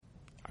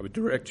I would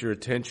direct your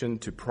attention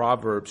to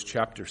Proverbs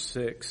chapter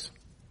 6.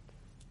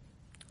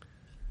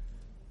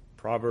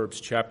 Proverbs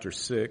chapter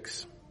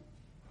 6.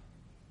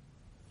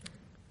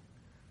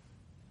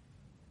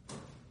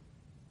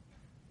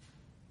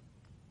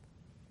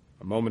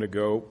 A moment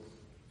ago,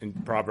 in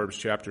Proverbs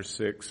chapter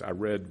 6, I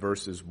read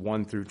verses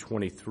 1 through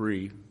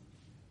 23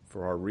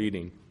 for our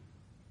reading.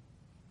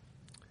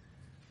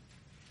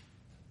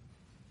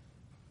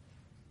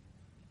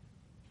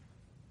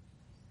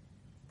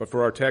 But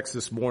for our text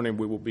this morning,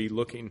 we will be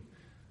looking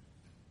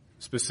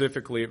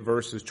specifically at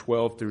verses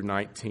 12 through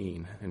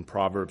 19 in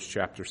Proverbs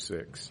chapter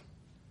 6.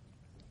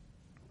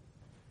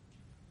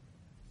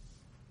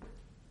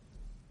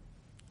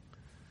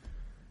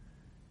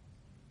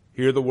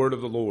 Hear the word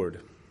of the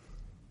Lord.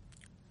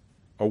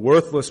 A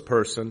worthless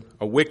person,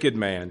 a wicked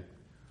man,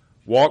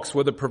 walks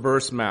with a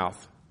perverse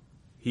mouth.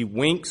 He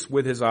winks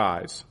with his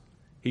eyes.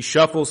 He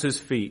shuffles his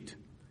feet.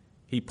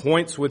 He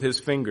points with his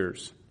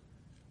fingers.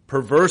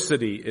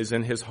 Perversity is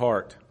in his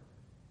heart.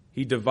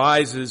 He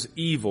devises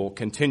evil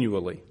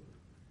continually.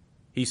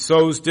 He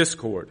sows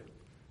discord.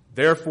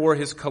 Therefore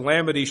his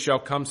calamity shall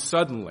come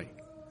suddenly.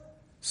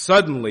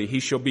 Suddenly he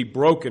shall be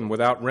broken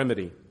without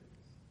remedy.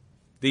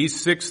 These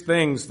 6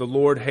 things the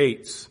Lord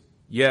hates.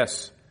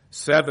 Yes,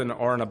 7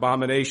 are an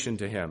abomination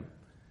to him.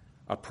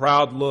 A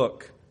proud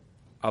look,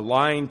 a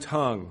lying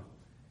tongue,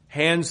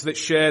 hands that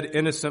shed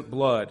innocent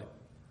blood,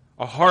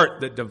 a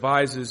heart that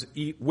devises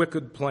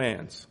wicked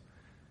plans,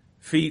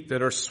 feet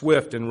that are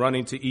swift in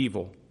running to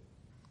evil,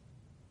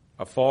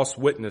 a false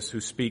witness who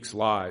speaks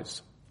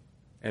lies,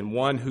 and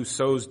one who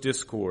sows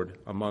discord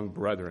among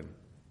brethren.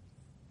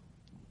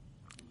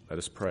 Let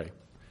us pray.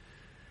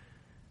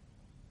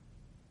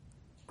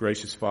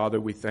 Gracious Father,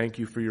 we thank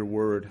you for your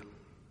word.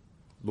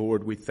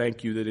 Lord, we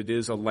thank you that it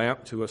is a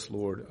lamp to us,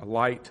 Lord, a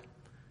light.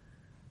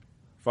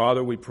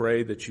 Father, we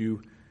pray that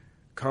you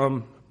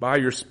come by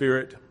your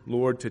Spirit,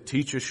 Lord, to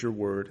teach us your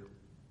word.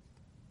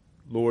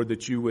 Lord,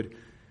 that you would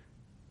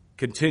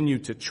continue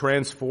to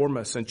transform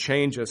us and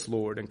change us,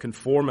 Lord, and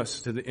conform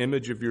us to the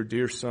image of your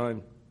dear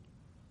Son.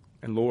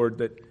 And Lord,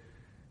 that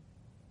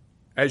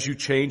as you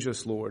change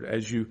us, Lord,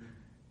 as you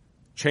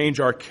change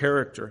our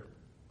character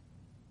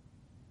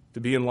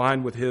to be in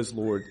line with his,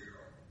 Lord,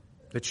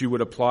 that you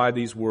would apply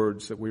these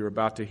words that we are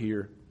about to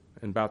hear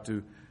and about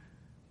to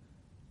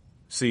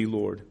see,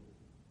 Lord.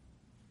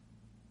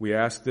 We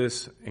ask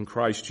this in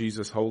Christ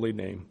Jesus' holy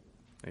name.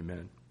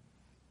 Amen.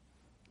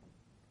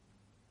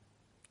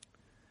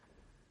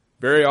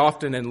 Very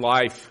often in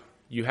life,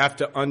 you have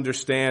to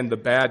understand the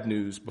bad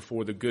news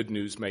before the good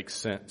news makes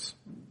sense.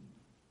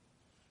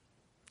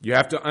 You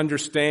have to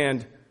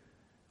understand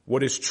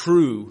what is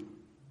true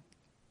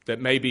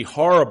that may be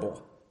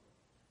horrible,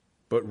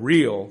 but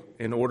real,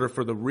 in order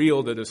for the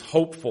real that is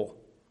hopeful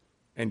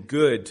and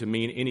good to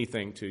mean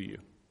anything to you.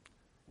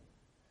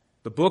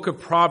 The book of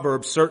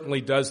Proverbs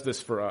certainly does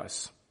this for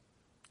us.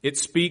 It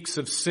speaks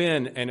of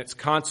sin and its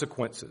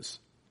consequences.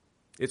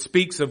 It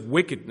speaks of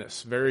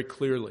wickedness very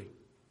clearly.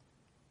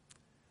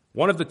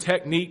 One of the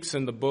techniques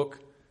in the book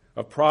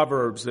of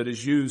Proverbs that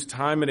is used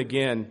time and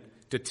again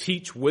to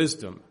teach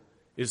wisdom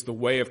is the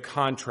way of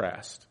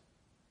contrast.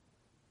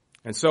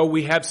 And so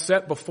we have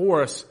set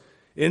before us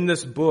in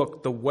this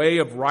book the way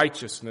of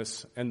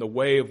righteousness and the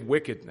way of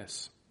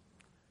wickedness.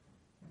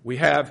 We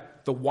have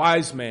the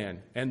wise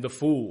man and the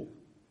fool.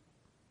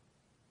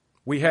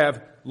 We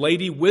have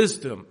Lady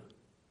Wisdom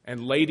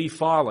and Lady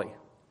Folly.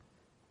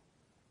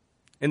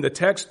 In the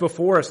text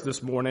before us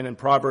this morning in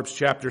Proverbs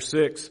chapter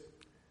 6,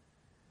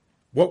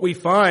 what we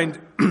find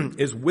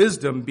is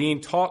wisdom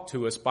being taught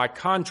to us by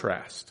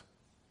contrast.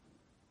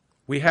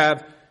 We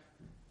have,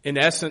 in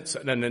essence,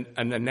 an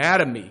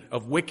anatomy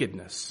of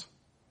wickedness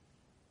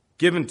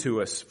given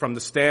to us from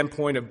the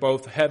standpoint of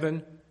both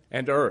heaven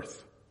and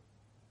earth.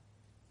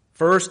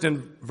 First,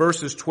 in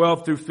verses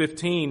 12 through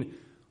 15,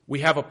 we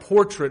have a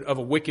portrait of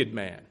a wicked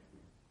man.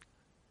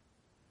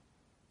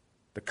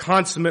 The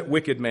consummate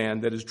wicked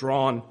man that is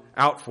drawn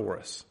out for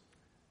us.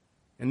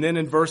 And then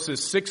in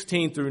verses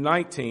 16 through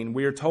 19,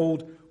 we are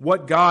told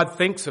what God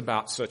thinks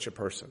about such a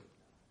person.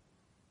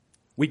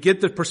 We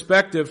get the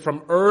perspective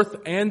from earth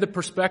and the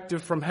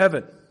perspective from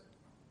heaven.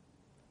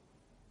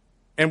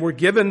 And we're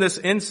given this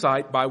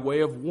insight by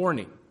way of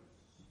warning.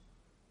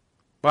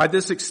 By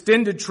this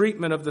extended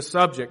treatment of the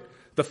subject,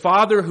 the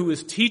father who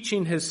is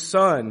teaching his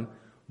son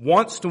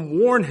wants to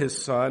warn his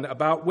son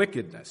about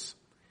wickedness.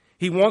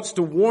 He wants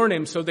to warn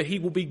him so that he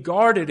will be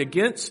guarded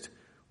against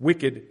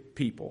wicked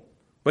people.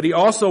 But he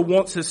also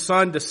wants his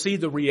son to see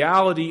the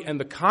reality and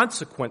the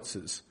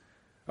consequences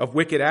of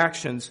wicked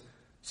actions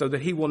so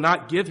that he will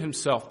not give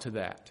himself to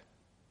that.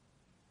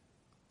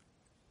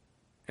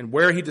 And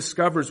where he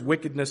discovers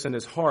wickedness in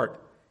his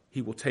heart,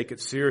 he will take it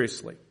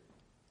seriously.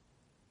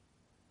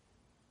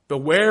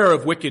 Beware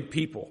of wicked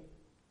people.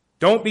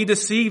 Don't be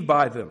deceived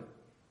by them.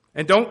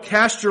 And don't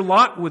cast your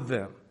lot with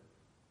them.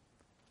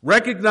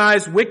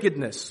 Recognize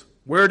wickedness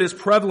where it is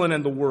prevalent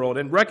in the world,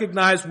 and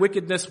recognize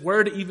wickedness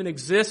where it even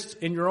exists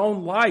in your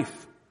own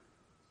life.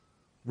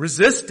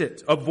 Resist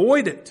it.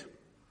 Avoid it.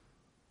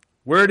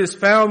 Where it is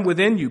found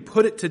within you,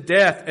 put it to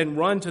death and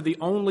run to the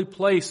only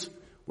place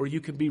where you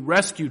can be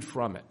rescued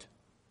from it.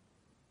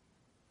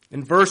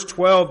 In verse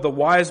 12, the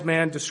wise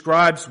man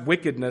describes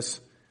wickedness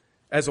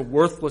as a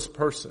worthless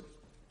person.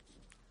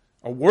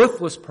 A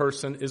worthless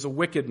person is a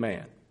wicked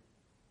man.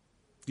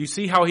 Do you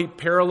see how he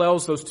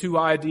parallels those two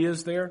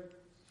ideas there?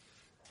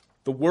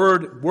 The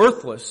word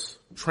worthless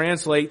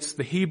translates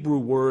the Hebrew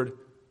word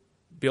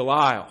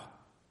Belial.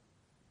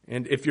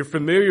 And if you're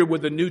familiar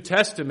with the New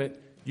Testament,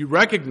 you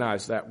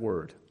recognize that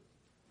word.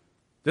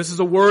 This is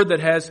a word that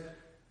has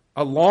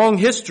a long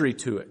history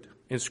to it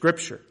in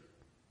Scripture.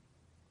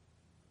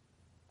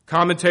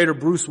 Commentator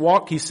Bruce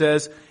Waltke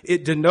says,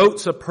 it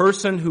denotes a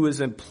person who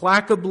is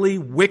implacably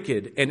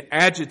wicked and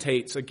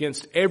agitates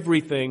against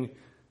everything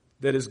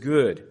that is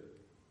good.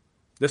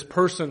 This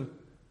person,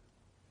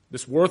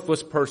 this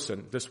worthless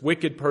person, this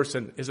wicked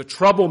person is a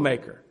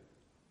troublemaker,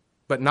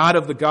 but not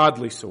of the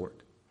godly sort.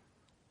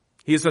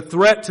 He is a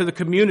threat to the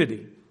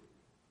community.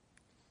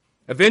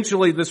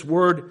 Eventually, this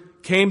word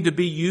came to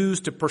be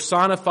used to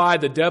personify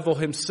the devil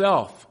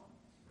himself.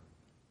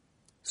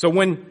 So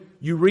when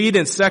you read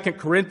in 2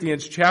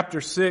 Corinthians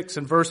chapter 6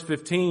 and verse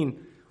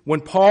 15,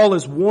 when Paul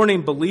is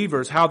warning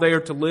believers how they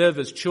are to live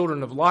as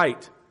children of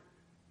light,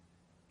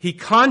 he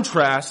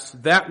contrasts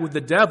that with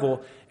the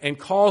devil and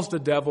calls the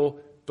devil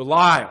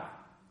Belial,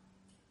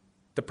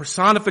 the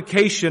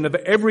personification of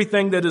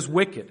everything that is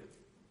wicked.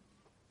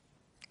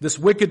 This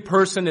wicked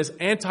person is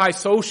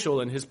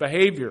antisocial in his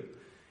behavior.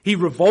 He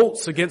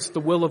revolts against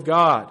the will of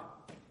God.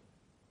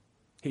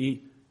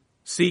 He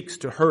seeks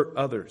to hurt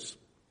others.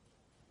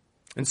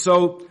 And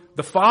so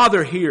the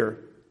father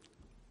here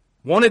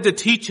wanted to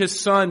teach his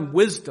son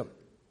wisdom.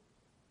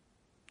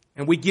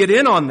 And we get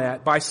in on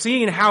that by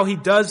seeing how he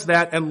does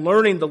that and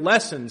learning the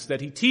lessons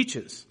that he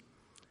teaches.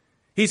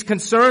 He's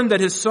concerned that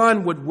his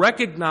son would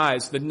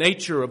recognize the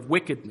nature of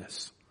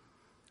wickedness.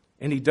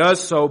 And he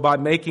does so by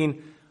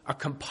making a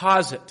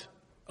composite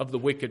of the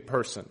wicked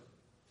person.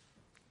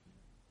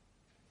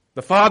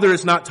 The father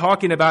is not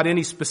talking about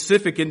any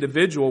specific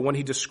individual when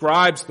he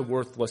describes the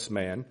worthless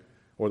man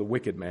or the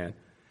wicked man,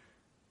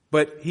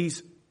 but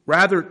he's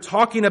rather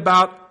talking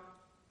about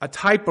a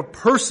type of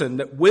person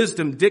that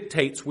wisdom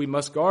dictates we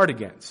must guard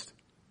against,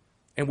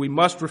 and we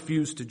must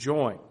refuse to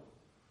join.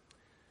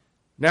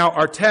 Now,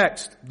 our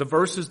text, the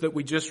verses that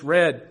we just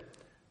read,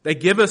 they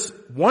give us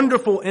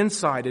wonderful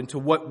insight into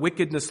what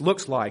wickedness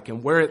looks like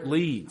and where it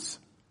leads.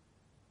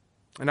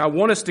 And I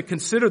want us to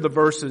consider the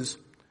verses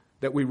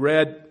that we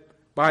read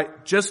by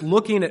just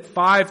looking at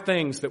 5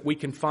 things that we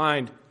can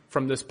find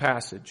from this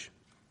passage.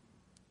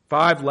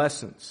 5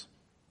 lessons.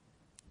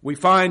 We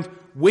find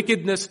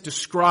wickedness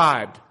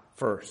described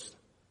first.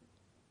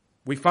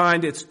 We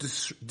find its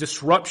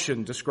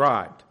disruption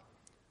described.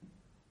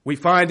 We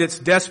find its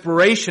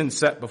desperation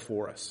set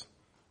before us.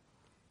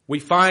 We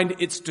find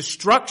its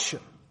destruction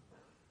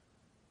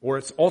or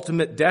its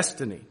ultimate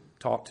destiny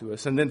taught to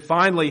us. And then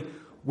finally,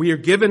 we are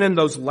given in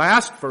those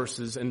last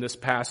verses in this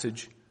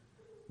passage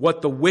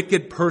what the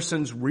wicked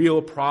person's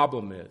real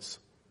problem is.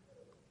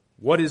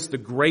 What is the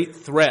great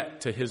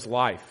threat to his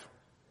life?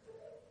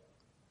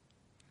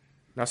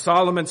 Now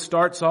Solomon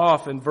starts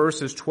off in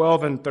verses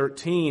 12 and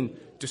 13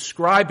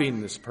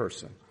 describing this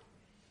person.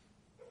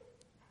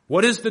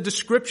 What is the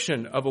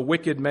description of a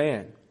wicked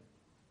man?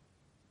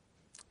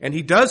 And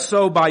he does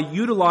so by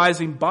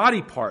utilizing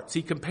body parts.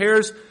 He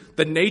compares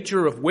the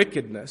nature of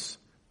wickedness,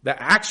 the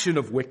action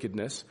of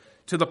wickedness,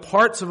 to the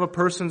parts of a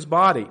person's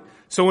body.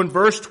 So in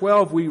verse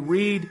 12 we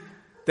read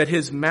that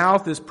his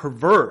mouth is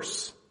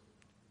perverse.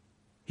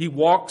 He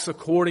walks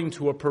according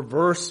to a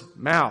perverse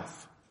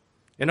mouth.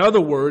 In other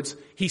words,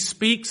 he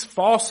speaks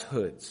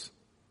falsehoods.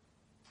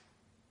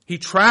 He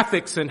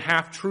traffics in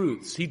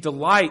half-truths. He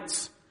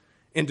delights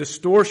in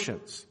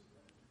distortions.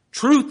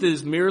 Truth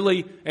is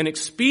merely an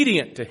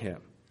expedient to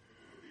him.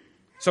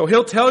 So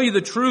he'll tell you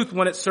the truth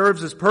when it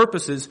serves his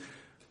purposes,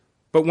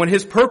 but when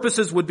his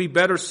purposes would be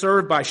better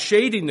served by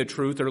shading the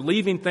truth or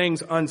leaving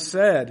things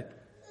unsaid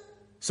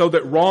so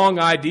that wrong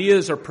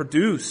ideas are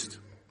produced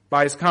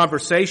by his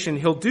conversation,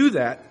 he'll do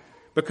that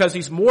because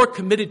he's more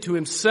committed to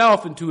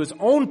himself and to his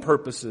own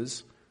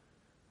purposes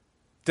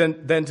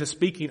than to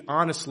speaking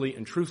honestly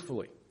and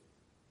truthfully.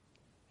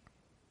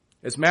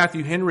 As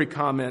Matthew Henry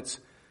comments,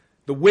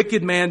 the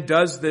wicked man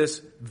does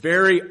this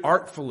very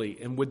artfully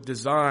and with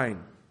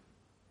design.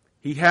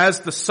 He has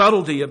the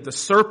subtlety of the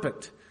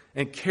serpent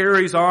and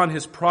carries on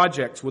his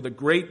projects with a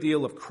great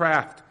deal of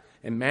craft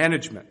and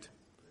management.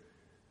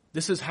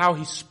 This is how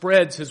he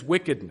spreads his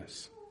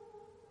wickedness.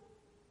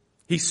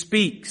 He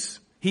speaks.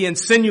 He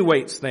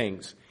insinuates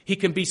things. He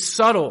can be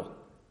subtle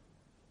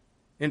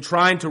in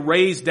trying to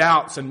raise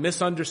doubts and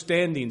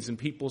misunderstandings in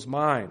people's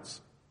minds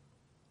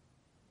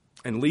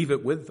and leave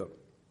it with them.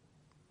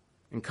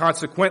 And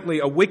consequently,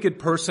 a wicked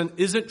person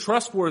isn't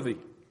trustworthy.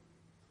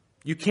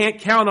 You can't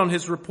count on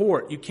his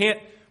report. You can't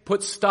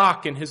put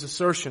stock in his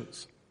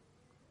assertions.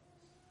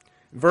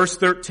 Verse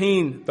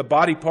 13, the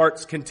body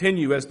parts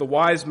continue as the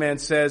wise man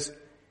says,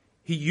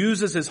 he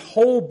uses his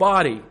whole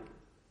body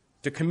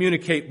to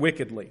communicate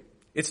wickedly.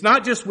 It's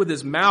not just with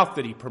his mouth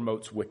that he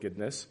promotes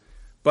wickedness,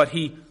 but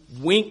he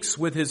winks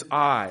with his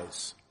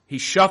eyes. He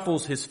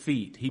shuffles his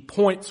feet. He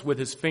points with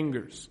his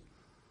fingers.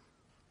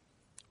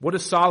 What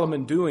is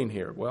Solomon doing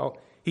here? Well,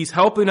 he's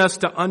helping us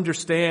to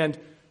understand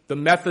the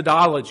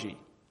methodology,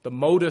 the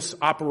modus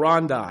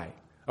operandi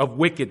of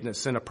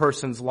wickedness in a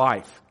person's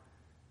life.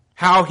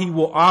 How he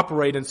will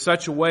operate in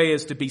such a way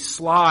as to be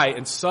sly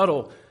and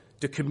subtle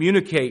to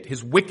communicate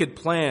his wicked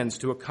plans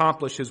to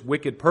accomplish his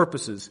wicked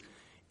purposes,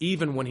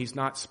 even when he's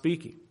not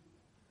speaking.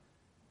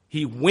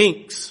 He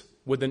winks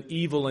with an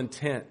evil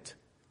intent.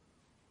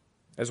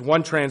 As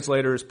one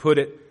translator has put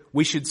it,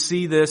 we should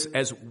see this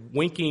as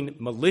winking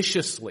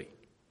maliciously.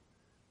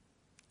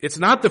 It's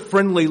not the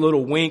friendly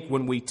little wink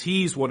when we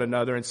tease one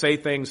another and say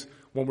things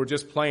when we're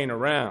just playing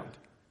around.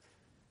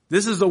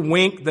 This is a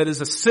wink that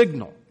is a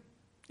signal.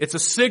 It's a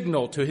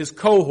signal to his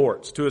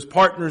cohorts, to his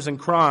partners in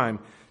crime,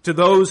 to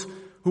those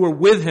who are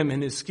with him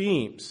in his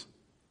schemes,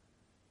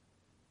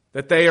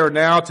 that they are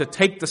now to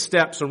take the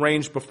steps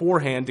arranged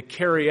beforehand to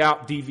carry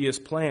out devious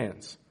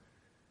plans.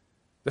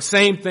 The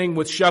same thing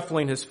with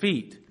shuffling his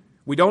feet.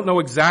 We don't know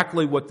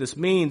exactly what this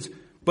means,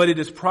 but it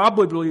is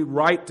probably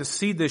right to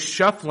see this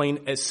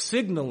shuffling as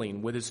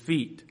signaling with his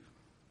feet.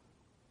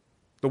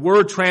 The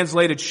word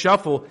translated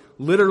shuffle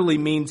literally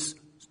means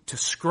to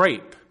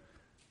scrape.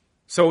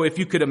 So if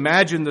you could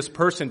imagine this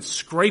person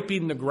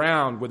scraping the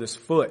ground with his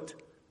foot,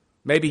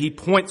 maybe he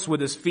points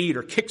with his feet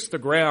or kicks the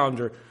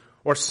ground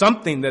or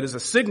something that is a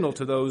signal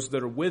to those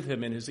that are with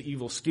him in his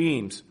evil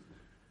schemes,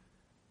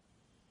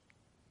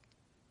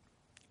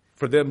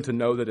 for them to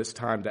know that it's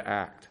time to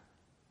act.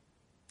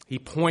 He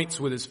points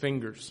with his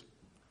fingers.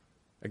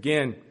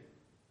 Again,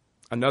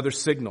 another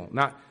signal.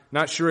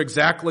 Not sure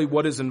exactly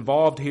what is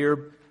involved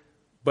here,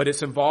 but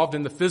it's involved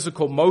in the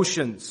physical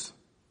motions.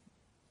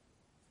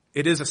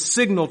 It is a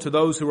signal to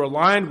those who are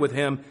aligned with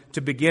him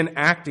to begin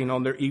acting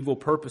on their evil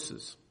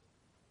purposes.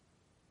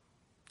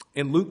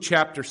 In Luke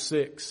chapter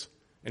 6,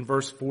 in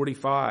verse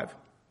 45,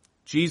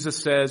 Jesus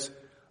says,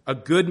 "A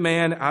good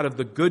man out of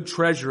the good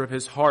treasure of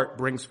his heart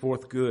brings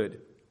forth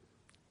good,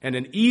 and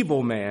an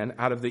evil man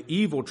out of the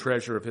evil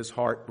treasure of his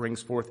heart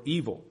brings forth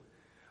evil.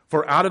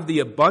 For out of the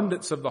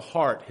abundance of the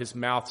heart his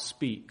mouth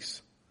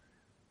speaks."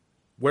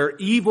 Where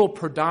evil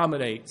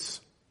predominates,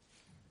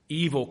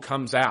 evil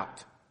comes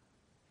out.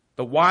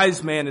 The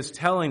wise man is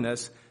telling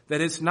us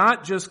that it's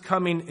not just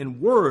coming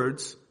in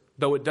words,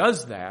 though it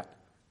does that,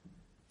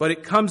 but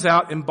it comes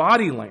out in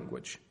body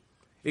language.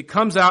 It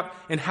comes out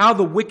in how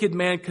the wicked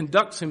man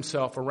conducts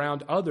himself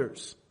around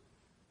others.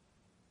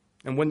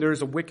 And when there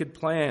is a wicked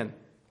plan,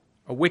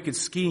 a wicked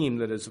scheme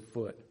that is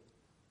afoot.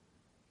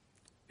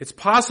 It's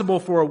possible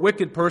for a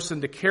wicked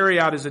person to carry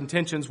out his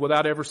intentions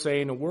without ever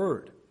saying a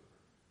word.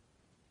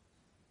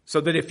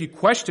 So that if you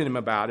question him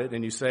about it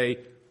and you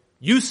say,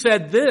 "You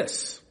said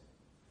this,"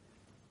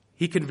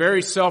 he can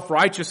very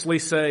self-righteously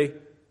say,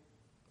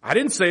 "I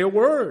didn't say a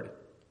word.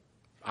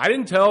 I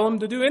didn't tell him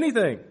to do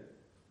anything.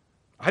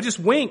 I just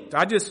winked.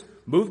 I just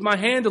moved my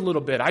hand a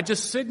little bit. I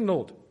just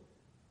signaled.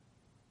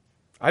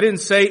 I didn't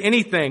say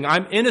anything.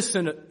 I'm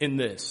innocent in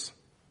this."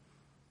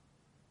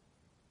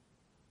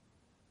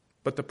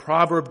 But the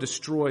proverb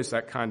destroys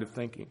that kind of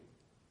thinking,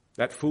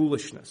 that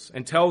foolishness,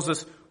 and tells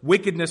us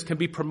wickedness can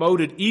be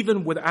promoted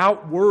even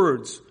without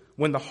words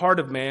when the heart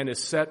of man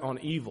is set on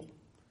evil.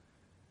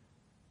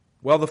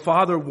 Well, the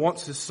Father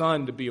wants His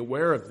Son to be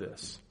aware of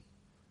this.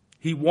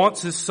 He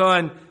wants His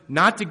Son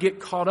not to get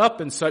caught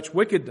up in such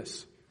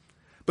wickedness.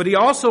 But He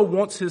also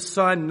wants His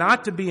Son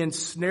not to be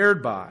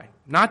ensnared by,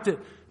 not to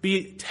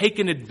be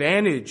taken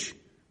advantage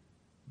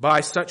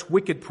by such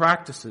wicked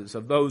practices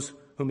of those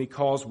whom He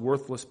calls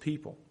worthless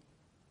people.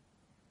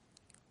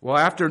 Well,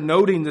 after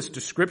noting this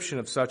description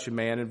of such a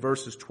man in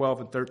verses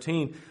 12 and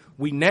 13,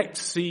 we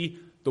next see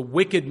the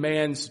wicked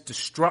man's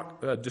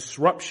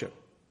disruption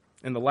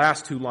in the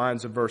last two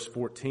lines of verse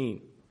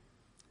 14.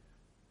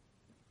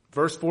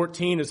 Verse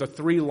 14 is a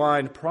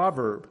three-line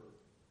proverb.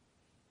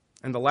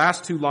 And the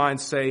last two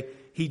lines say,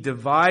 "He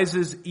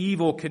devises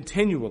evil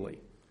continually.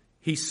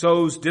 He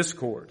sows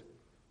discord."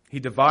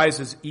 He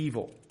devises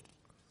evil.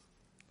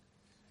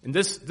 And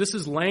this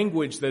is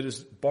language that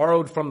is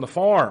borrowed from the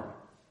farm,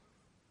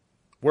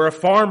 where a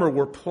farmer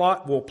will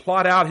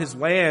plot out his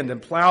land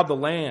and plow the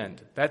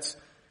land. That's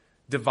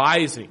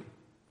devising.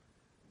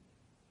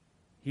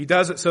 He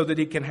does it so that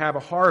he can have a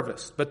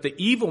harvest. But the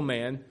evil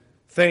man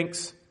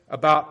thinks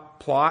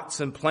about plots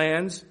and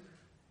plans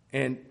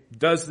and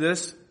does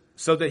this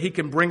so that he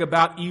can bring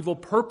about evil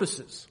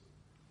purposes.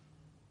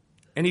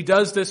 And he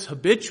does this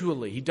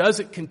habitually. He does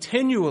it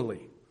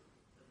continually.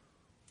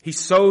 He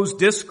sows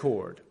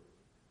discord.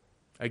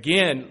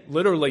 Again,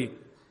 literally,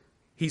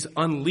 he's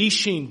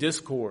unleashing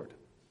discord.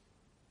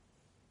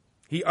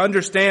 He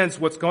understands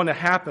what's going to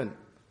happen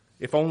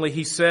if only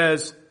he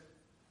says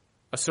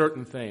a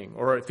certain thing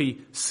or if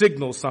he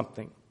signals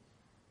something.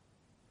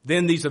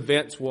 Then these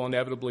events will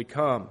inevitably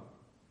come.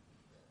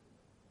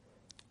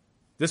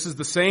 This is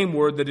the same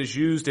word that is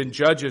used in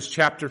Judges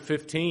chapter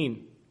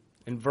 15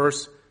 in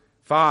verse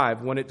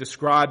 5 when it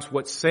describes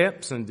what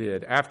Samson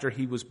did after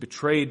he was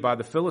betrayed by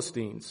the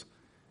Philistines,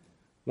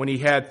 when he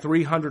had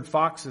 300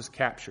 foxes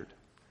captured,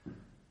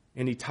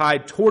 and he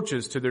tied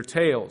torches to their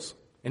tails,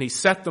 and he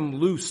set them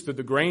loose through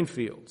the grain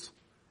fields.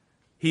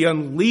 He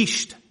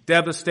unleashed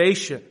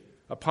devastation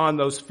upon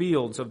those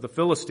fields of the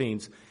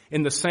Philistines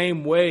in the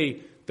same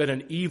way that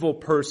an evil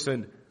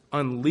person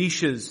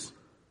unleashes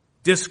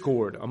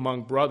discord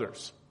among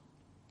brothers.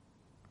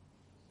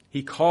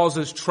 He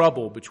causes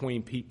trouble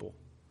between people.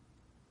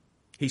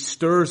 He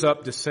stirs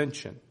up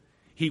dissension.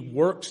 He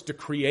works to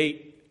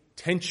create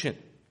tension.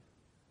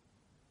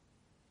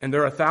 And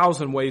there are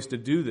 1,000 ways to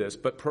do this,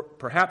 but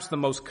perhaps the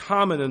most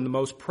common and the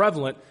most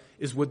prevalent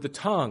is with the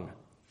tongue.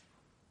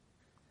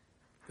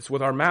 It's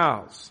with our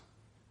mouths.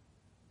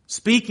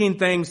 Speaking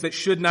things that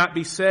should not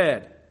be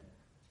said.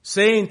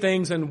 Saying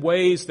things in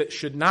ways that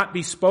should not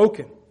be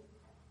spoken.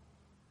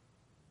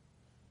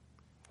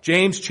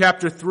 James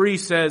chapter 3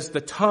 says the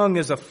tongue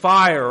is a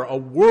fire, a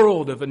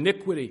world of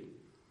iniquity.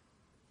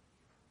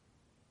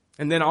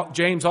 And then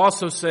James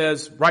also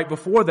says, right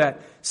before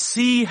that,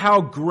 see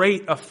how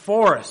great a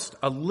forest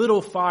a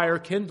little fire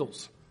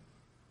kindles.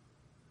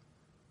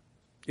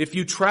 If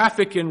you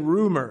traffic in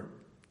rumor,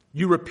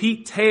 you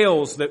repeat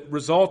tales that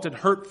result in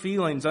hurt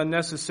feelings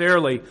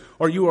unnecessarily,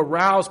 or you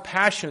arouse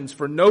passions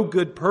for no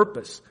good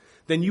purpose,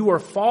 then you are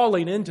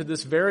falling into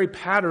this very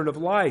pattern of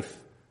life.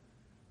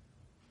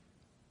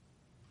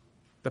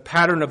 The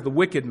pattern of the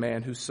wicked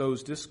man who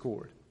sows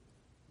discord.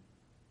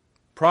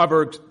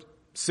 Proverbs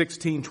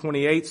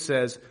 16:28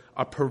 says,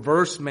 a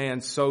perverse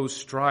man sows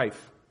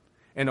strife,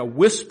 and a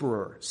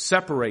whisperer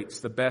separates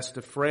the best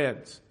of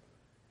friends.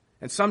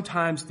 And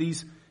sometimes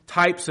these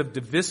types of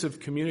divisive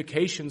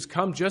communications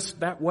come just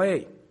that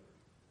way.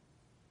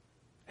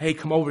 Hey,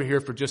 come over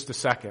here for just a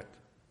second.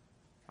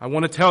 I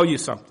want to tell you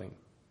something.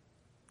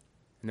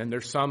 And then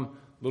there's some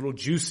little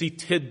juicy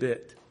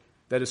tidbit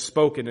that is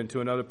spoken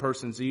into another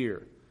person's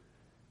ear.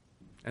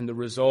 And the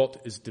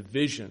result is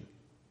division.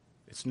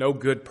 It's no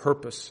good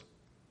purpose.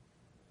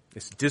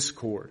 It's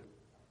discord.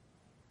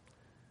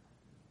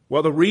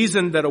 Well, the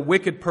reason that a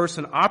wicked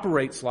person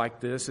operates like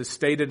this is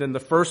stated in the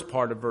first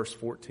part of verse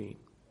 14.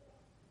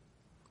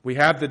 We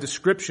have the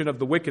description of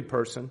the wicked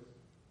person,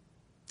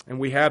 and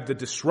we have the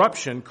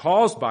disruption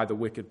caused by the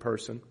wicked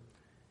person.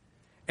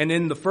 And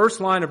in the first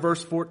line of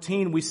verse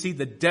 14, we see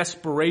the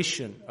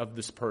desperation of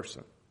this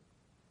person.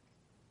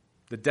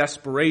 The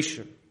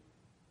desperation.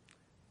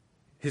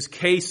 His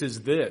case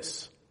is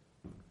this.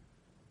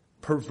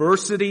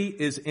 Perversity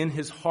is in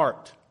his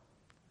heart.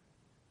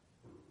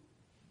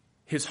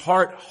 His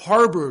heart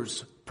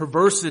harbors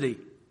perversity.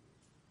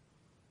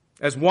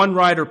 As one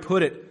writer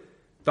put it,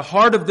 the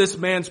heart of this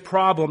man's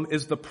problem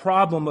is the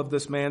problem of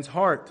this man's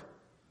heart.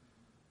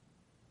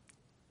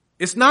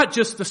 It's not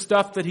just the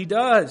stuff that he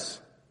does.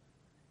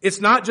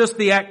 It's not just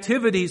the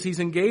activities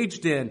he's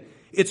engaged in.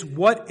 It's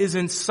what is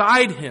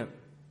inside him.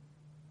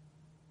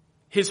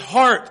 His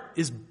heart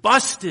is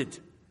busted.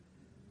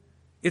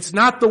 It's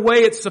not the way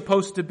it's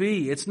supposed to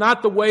be. It's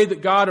not the way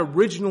that God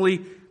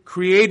originally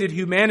created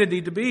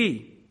humanity to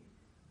be.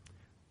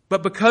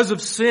 But because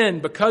of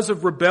sin, because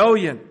of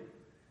rebellion,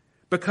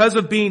 because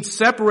of being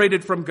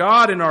separated from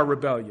God in our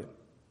rebellion,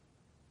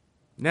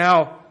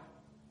 now,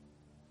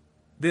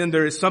 then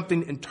there is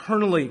something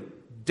internally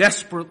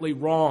desperately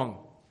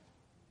wrong.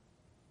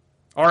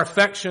 Our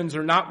affections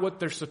are not what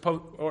they're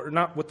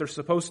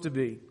supposed to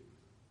be.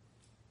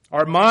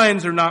 Our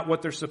minds are not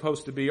what they're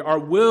supposed to be. Our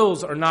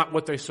wills are not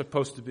what they're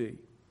supposed to be.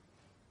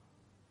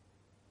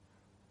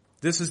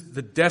 This is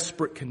the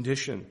desperate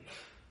condition.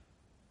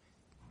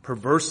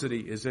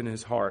 Perversity is in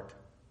his heart.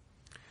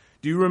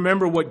 Do you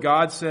remember what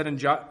God said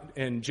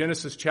in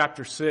Genesis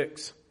chapter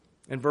 6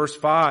 and verse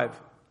 5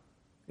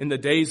 in the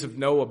days of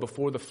Noah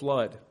before the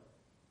flood?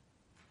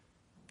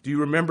 Do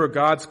you remember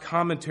God's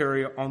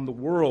commentary on the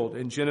world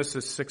in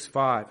Genesis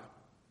 6:5?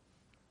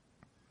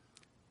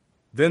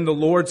 Then the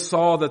Lord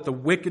saw that the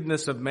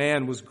wickedness of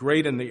man was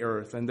great in the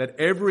earth, and that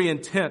every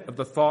intent of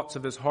the thoughts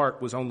of his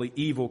heart was only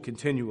evil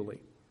continually.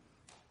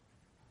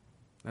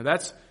 Now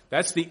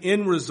that's the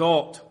end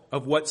result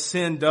of what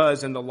sin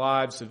does in the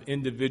lives of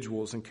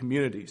individuals and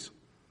communities.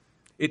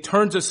 It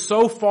turns us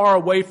so far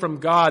away from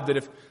God that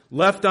if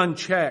left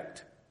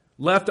unchecked,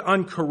 left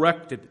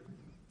uncorrected,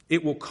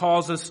 it will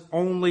cause us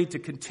only to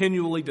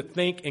continually to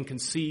think and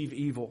conceive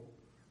evil.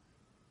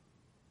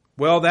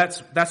 Well,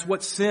 that's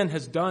what sin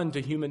has done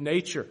to human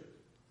nature.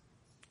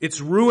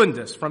 It's ruined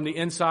us from the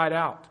inside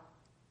out.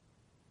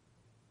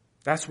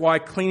 That's why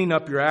cleaning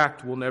up your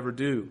act will never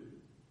do.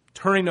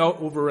 Turning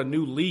over a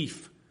new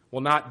leaf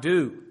will not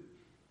do.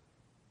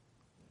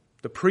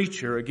 The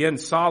preacher, again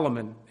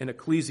Solomon, in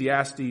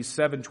Ecclesiastes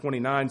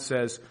 7:29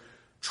 says,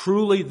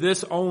 "Truly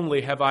this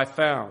only have I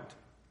found,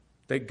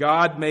 that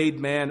God made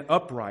man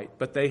upright,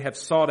 but they have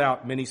sought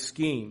out many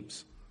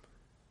schemes."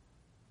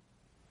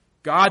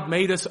 God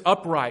made us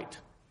upright.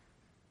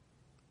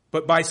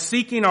 But by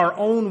seeking our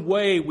own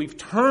way, we've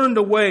turned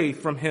away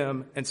from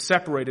Him and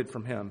separated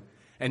from Him.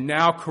 And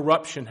now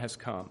corruption has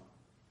come.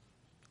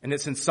 And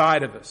it's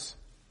inside of us.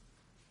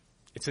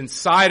 It's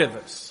inside of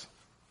us.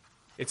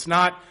 It's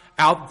not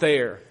out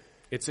there.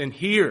 It's in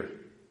here.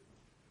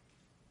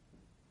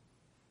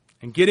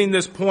 And getting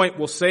this point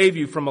will save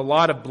you from a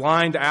lot of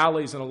blind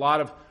alleys and a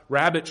lot of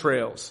rabbit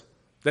trails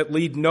that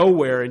lead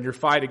nowhere in your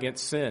fight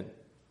against sin.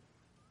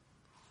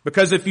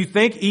 Because if you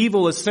think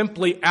evil is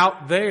simply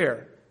out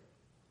there,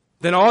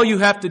 then all you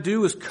have to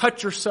do is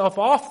cut yourself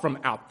off from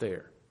out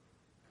there.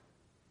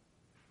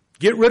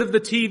 Get rid of the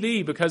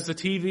TV because the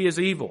TV is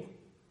evil.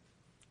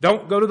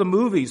 Don't go to the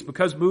movies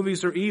because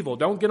movies are evil.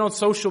 Don't get on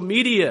social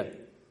media.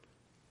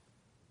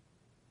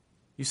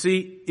 You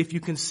see, if you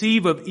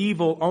conceive of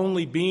evil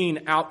only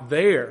being out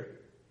there,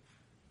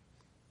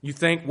 you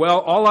think, well,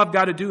 all I've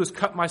got to do is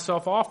cut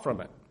myself off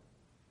from it,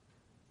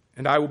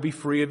 and I will be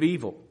free of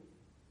evil.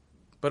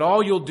 But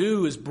all you'll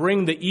do is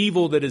bring the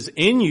evil that is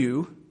in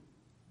you,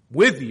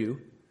 with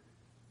you,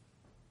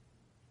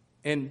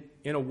 and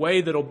in a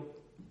way that'll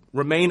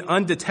remain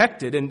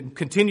undetected and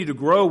continue to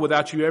grow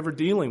without you ever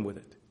dealing with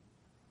it,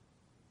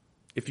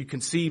 if you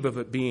conceive of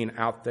it being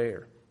out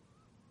there.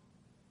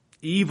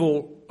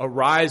 Evil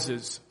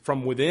arises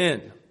from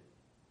within,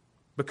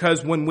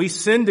 because when we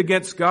sinned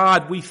against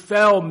God, we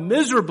fell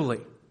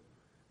miserably.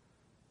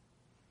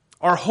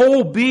 Our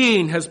whole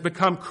being has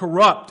become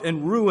corrupt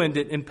and ruined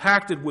and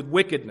impacted with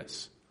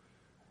wickedness.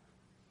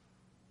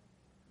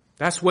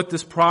 That's what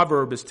this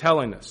proverb is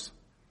telling us.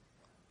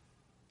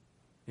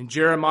 In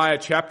Jeremiah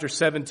chapter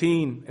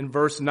 17 and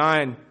verse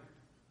 9,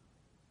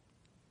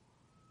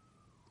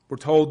 we're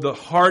told the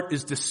heart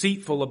is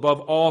deceitful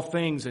above all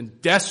things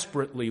and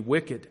desperately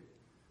wicked.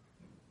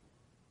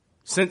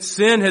 Since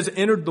sin has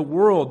entered the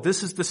world,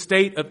 this is the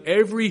state of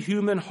every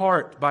human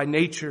heart by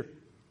nature.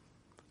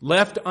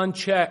 Left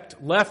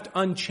unchecked, left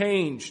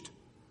unchanged.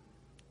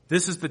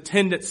 This is the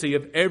tendency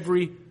of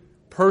every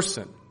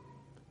person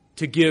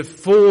to give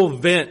full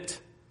vent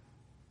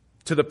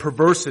to the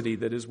perversity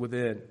that is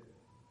within.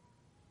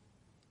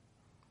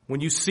 When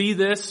you see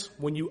this,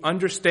 when you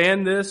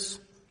understand this,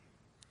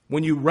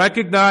 when you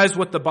recognize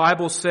what the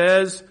Bible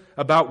says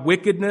about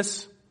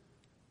wickedness,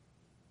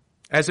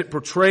 as it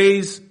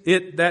portrays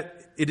it,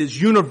 that it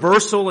is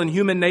universal in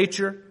human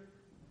nature,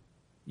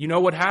 you know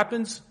what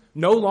happens?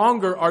 No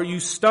longer are you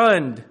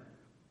stunned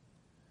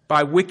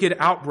by wicked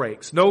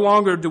outbreaks. No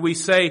longer do we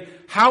say,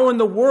 how in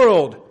the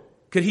world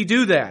could he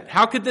do that?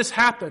 How could this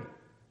happen?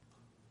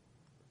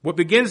 What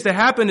begins to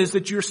happen is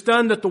that you're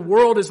stunned that the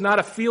world is not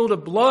a field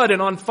of blood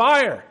and on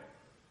fire.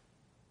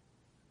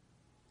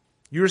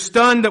 You're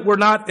stunned that we're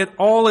not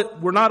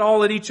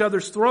all at each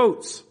other's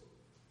throats.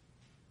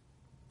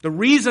 The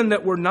reason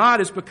that we're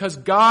not is because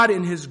God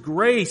in His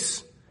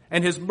grace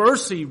and His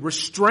mercy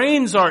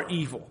restrains our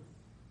evil,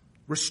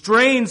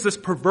 restrains this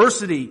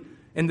perversity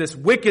and this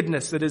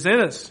wickedness that is in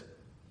us.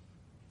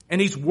 And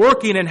He's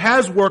working and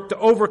has worked to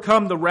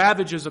overcome the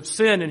ravages of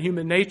sin in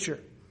human nature.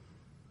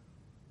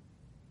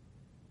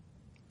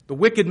 The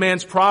wicked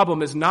man's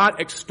problem is not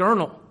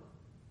external.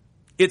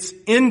 It's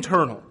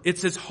internal.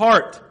 It's his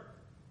heart.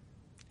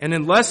 And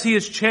unless he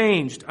is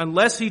changed,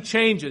 unless he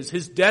changes,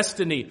 his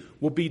destiny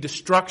will be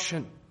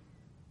destruction.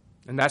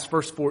 And that's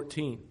verse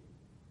 14.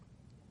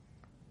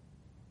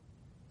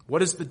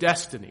 What is the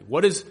destiny?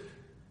 What is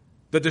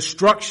the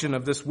destruction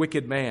of this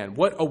wicked man?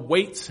 What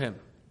awaits him?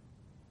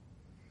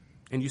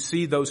 And you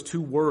see those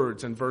two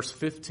words in verse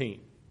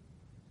 15.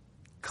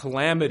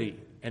 Calamity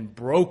and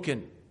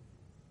broken,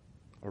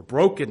 or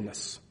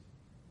brokenness.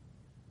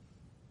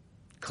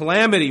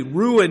 Calamity,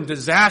 ruin,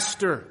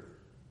 disaster.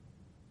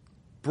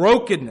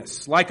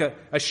 Brokenness, like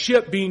a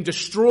ship being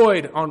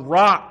destroyed on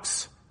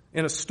rocks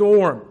in a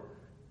storm.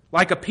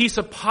 Like a piece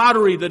of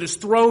pottery that is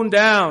thrown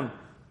down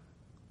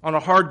on a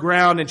hard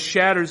ground and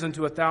shatters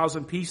into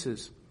 1,000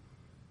 pieces.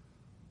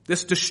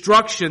 This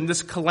destruction,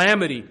 this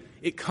calamity,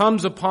 it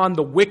comes upon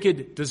the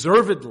wicked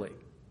deservedly.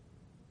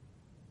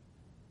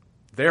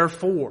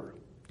 Therefore,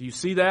 do you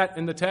see that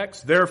in the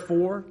text?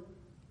 Therefore,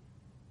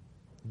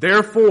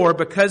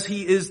 because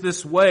he is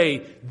this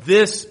way,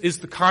 this is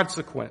the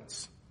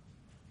consequence.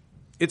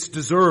 It's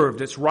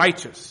deserved, it's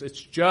righteous, it's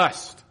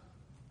just.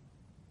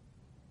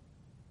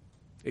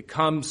 It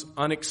comes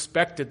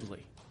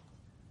unexpectedly,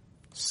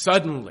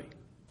 suddenly.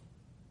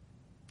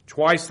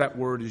 Twice that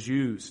word is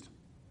used.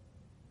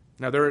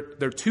 Now there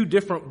are two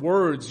different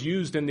words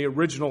used in the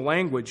original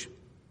language,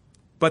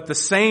 but the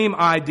same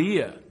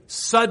idea,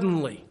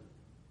 suddenly.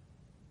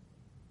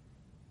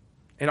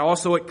 And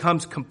also it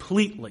comes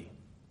completely,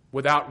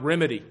 without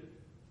remedy.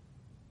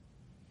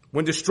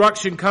 When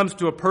destruction comes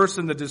to a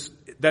person that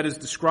is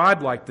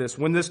described like this,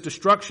 when this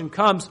destruction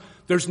comes,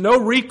 there's no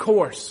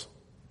recourse.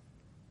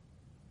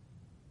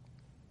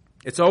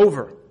 It's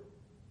over.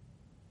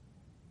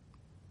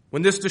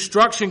 When this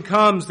destruction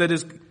comes that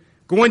is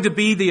going to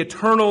be the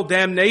eternal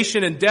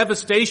damnation and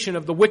devastation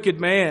of the wicked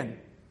man.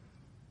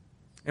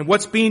 And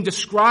what's being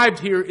described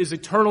here is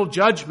eternal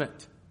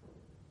judgment.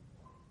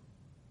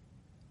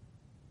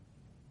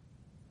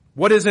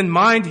 What is in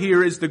mind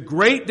here is the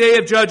great day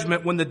of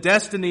judgment when the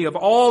destiny of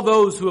all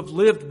those who have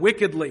lived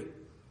wickedly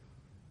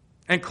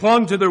and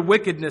clung to their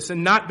wickedness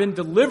and not been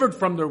delivered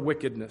from their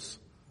wickedness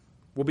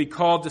will be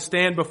called to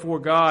stand before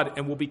God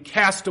and will be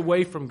cast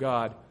away from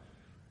God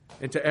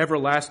into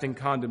everlasting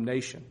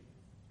condemnation.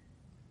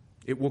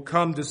 It will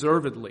come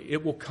deservedly.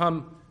 It will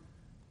come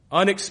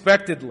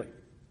unexpectedly.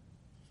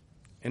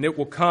 And it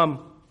will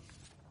come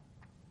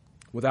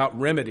without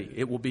remedy.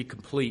 It will be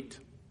complete.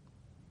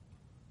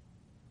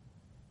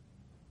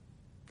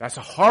 That's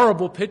a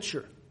horrible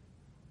picture.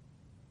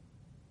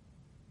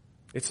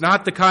 It's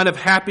not the kind of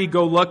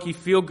happy-go-lucky,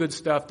 feel-good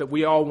stuff that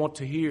we all want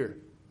to hear.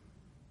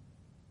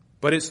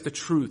 But it's the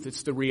truth.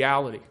 It's the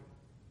reality.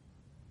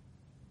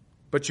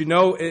 But you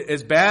know,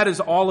 as bad as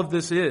all of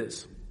this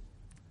is,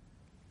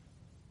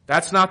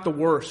 that's not the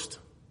worst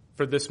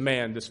for this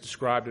man that's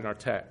described in our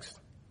text.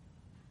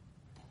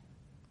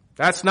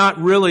 That's not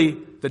really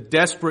the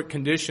desperate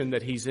condition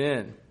that he's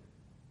in.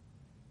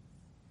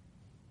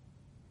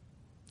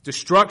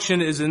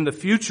 Destruction is in the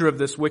future of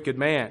this wicked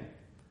man.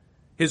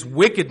 His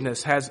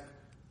wickedness has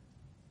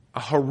a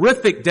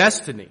horrific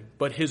destiny,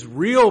 but his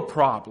real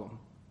problem,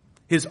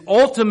 his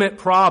ultimate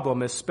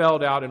problem, is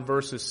spelled out in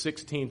verses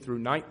 16 through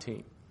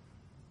 19.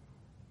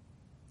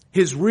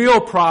 His real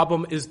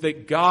problem is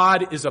that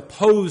God is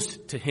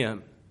opposed to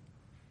him.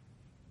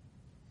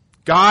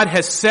 God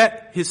has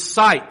set his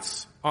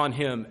sights on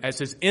him as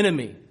his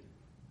enemy.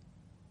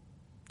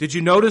 Did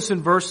you notice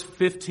in verse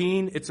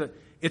 15?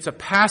 It's a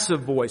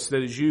passive voice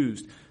that is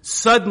used.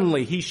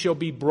 Suddenly he shall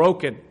be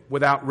broken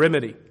without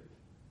remedy.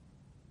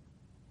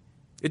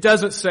 It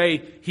doesn't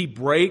say he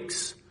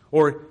breaks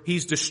or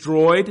he's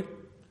destroyed.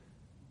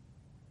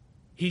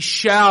 He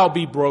shall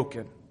be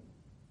broken.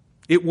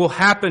 It will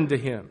happen to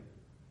him.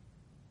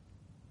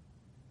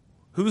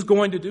 Who's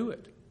going to do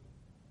it?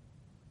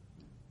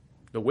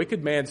 The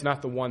wicked man's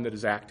not the one that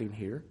is acting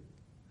here.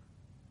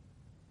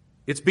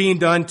 It's being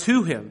done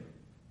to him.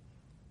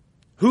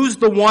 Who's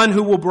the one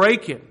who will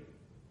break him?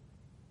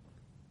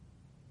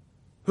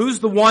 Who's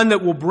the one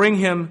that will bring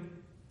him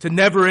to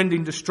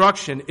never-ending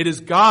destruction? It is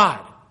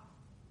God.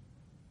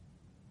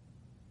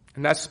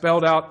 And that's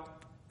spelled out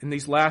in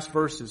these last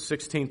verses,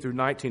 16 through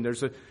 19.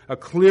 There's a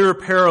clear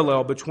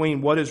parallel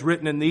between what is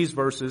written in these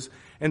verses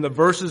and the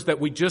verses that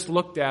we just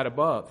looked at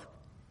above.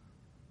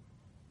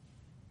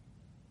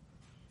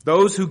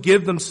 Those who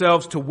give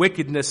themselves to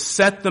wickedness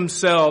set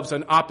themselves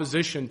in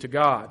opposition to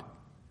God.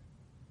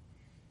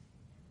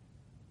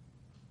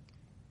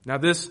 Now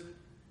this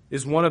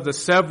is one of the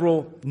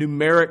several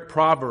numeric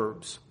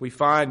proverbs we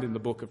find in the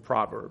book of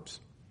Proverbs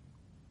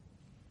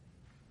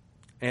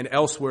and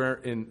elsewhere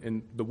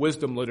in the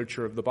wisdom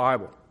literature of the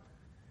Bible.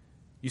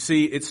 You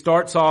see, it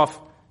starts off,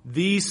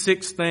 these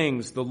 6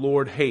 things the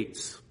Lord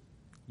hates.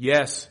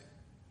 Yes,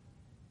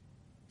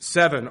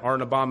 7 are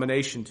an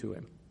abomination to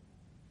him.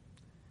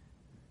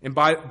 And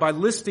by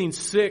listing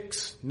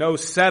 6, no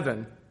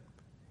 7,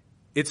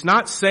 it's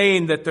not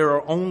saying that there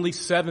are only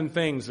 7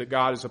 things that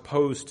God is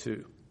opposed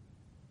to.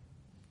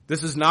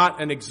 This is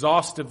not an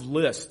exhaustive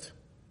list.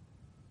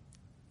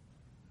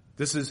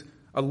 This is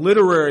a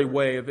literary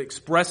way of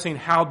expressing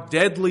how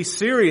deadly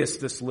serious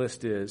this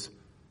list is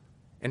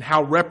and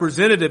how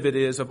representative it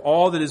is of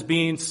all that is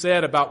being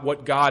said about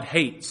what God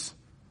hates,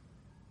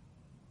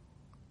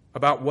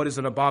 about what is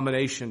an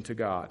abomination to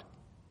God.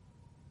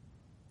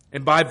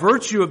 And by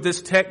virtue of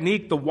this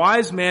technique, the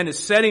wise man is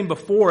setting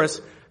before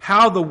us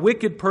how the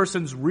wicked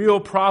person's real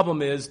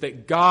problem is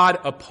that God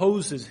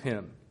opposes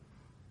him.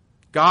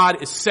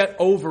 God is set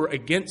over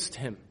against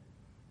him.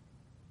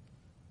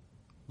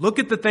 Look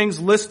at the things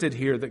listed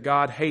here that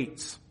God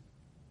hates.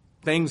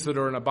 Things that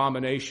are an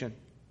abomination.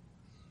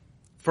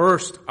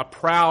 First, a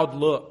proud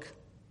look.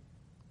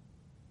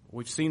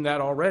 We've seen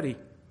that already.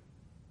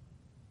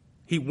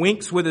 He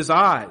winks with his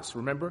eyes,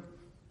 remember?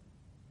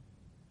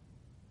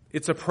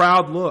 It's a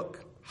proud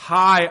look.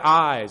 High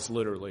eyes,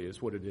 literally,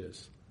 is what it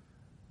is.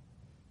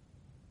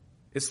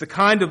 It's the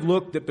kind of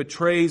look that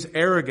betrays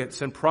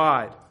arrogance and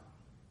pride.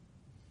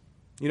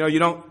 You know, you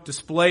don't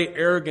display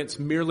arrogance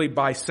merely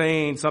by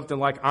saying something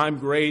like, I'm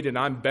great and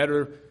I'm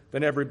better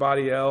than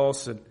everybody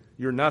else and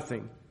you're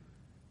nothing.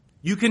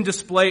 You can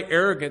display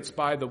arrogance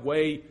by the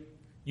way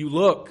you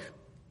look,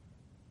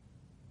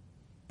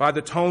 by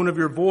the tone of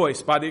your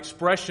voice, by the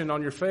expression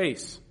on your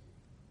face.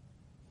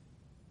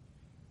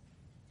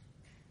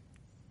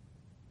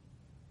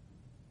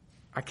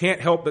 I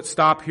can't help but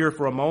stop here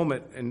for a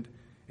moment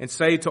and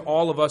say to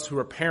all of us who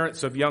are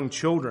parents of young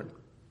children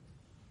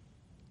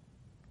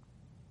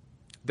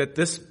that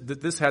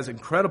this has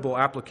incredible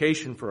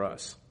application for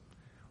us.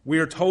 We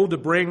are told to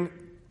bring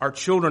our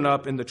children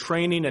up in the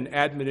training and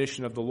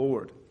admonition of the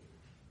Lord.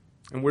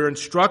 And we're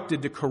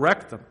instructed to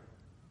correct them.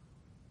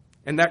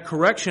 And that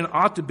correction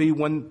ought to be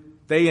when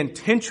they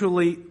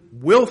intentionally,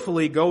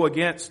 willfully go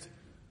against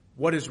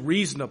what is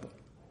reasonable.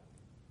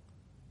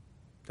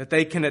 That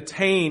they can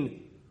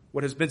attain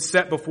what has been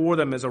set before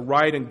them as a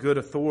right and good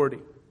authority.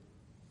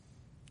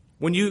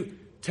 When you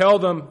tell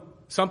them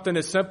something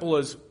as simple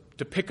as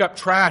to pick up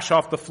trash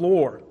off the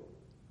floor,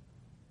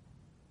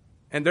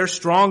 and they're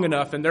strong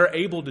enough and they're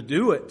able to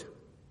do it,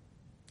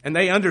 and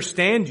they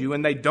understand you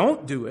and they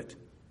don't do it,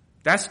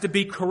 that's to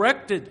be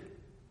corrected.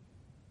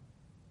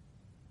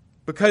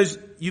 Because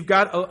you've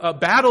got a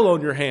battle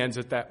on your hands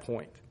at that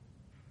point.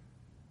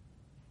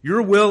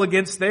 Your will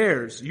against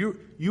theirs.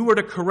 You are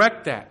to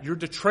correct that. You're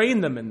to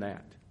train them in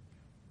that.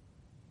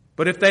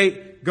 But if they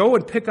go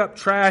and pick up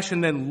trash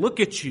and then look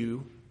at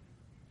you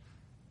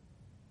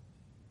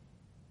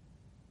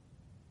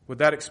with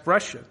that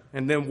expression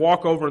and then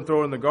walk over and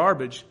throw it in the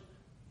garbage,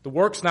 the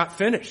work's not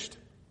finished.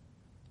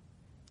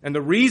 And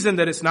the reason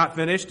that it's not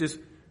finished is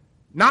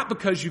not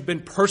because you've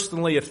been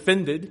personally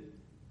offended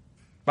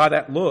by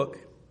that look.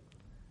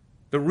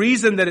 The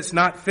reason that it's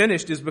not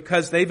finished is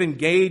because they've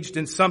engaged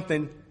in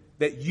something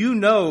that you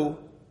know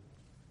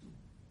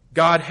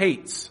God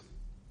hates.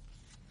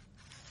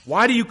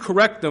 Why do you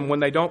correct them when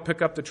they don't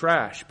pick up the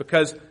trash?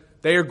 Because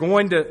they're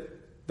going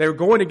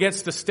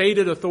against the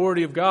stated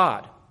authority of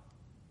God.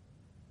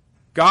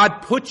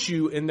 God puts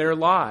you in their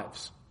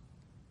lives.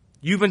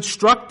 You've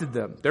instructed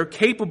them. They're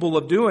capable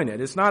of doing it.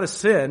 It's not a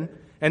sin,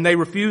 and they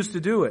refuse to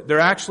do it. They're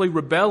actually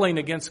rebelling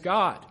against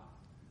God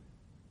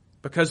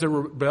because they're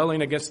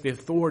rebelling against the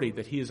authority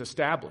that He has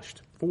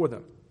established for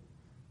them.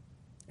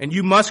 And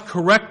you must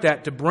correct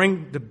that to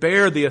bring to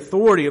bear the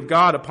authority of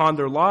God upon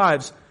their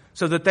lives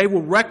so that they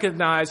will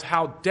recognize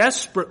how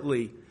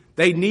desperately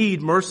they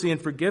need mercy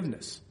and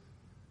forgiveness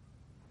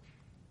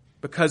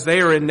because they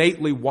are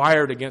innately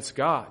wired against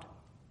God.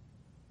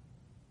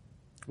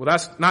 Well,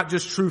 that's not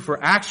just true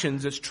for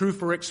actions, it's true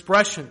for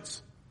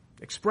expressions.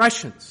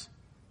 Expressions.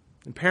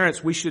 And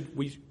parents, we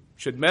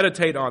should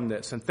meditate on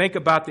this and think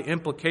about the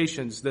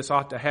implications this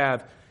ought to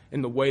have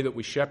in the way that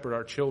we shepherd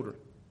our children.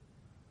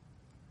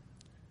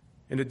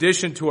 In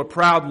addition to a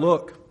proud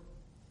look,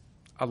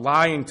 a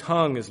lying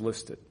tongue is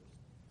listed.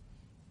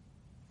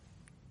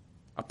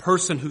 A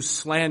person who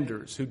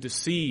slanders, who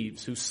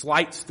deceives, who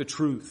slights the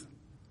truth.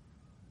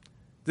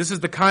 This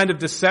is the kind of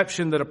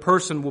deception that a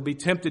person will be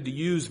tempted to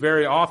use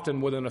very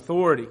often with an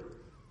authority.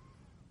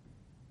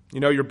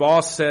 You know, your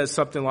boss says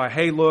something like,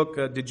 "Hey, look,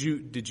 did you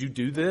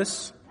do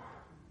this?"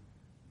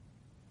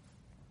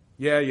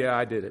 Yeah,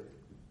 I did it.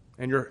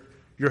 And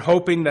you're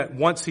hoping that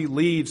once he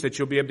leaves that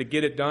you'll be able to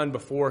get it done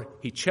before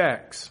he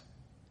checks.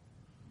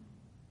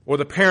 Or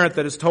the parent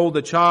that has told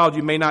the child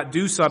you may not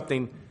do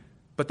something,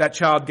 but that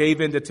child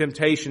gave in to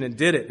temptation and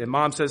did it. And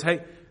mom says,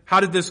 "Hey, how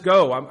did this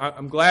go?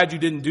 I'm glad you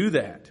didn't do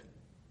that."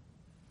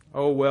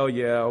 "Oh, well,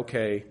 yeah,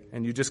 okay."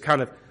 And you just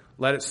kind of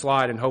let it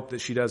slide and hope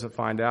that she doesn't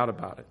find out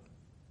about it.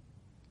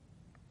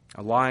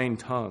 A lying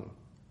tongue.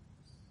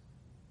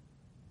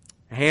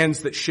 Hands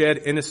that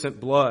shed innocent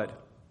blood.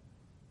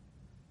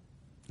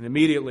 And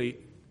immediately,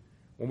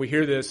 when we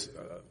hear this,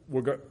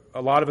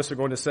 a lot of us are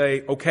going to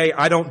say, "Okay,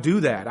 I don't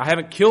do that. I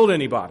haven't killed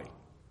anybody."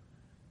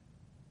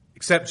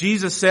 Except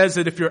Jesus says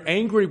that if you're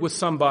angry with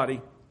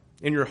somebody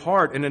in your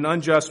heart in an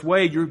unjust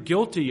way, you're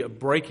guilty of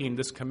breaking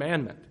this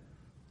commandment.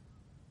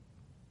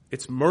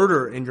 It's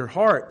murder in your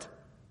heart.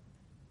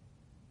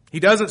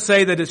 He doesn't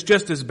say that it's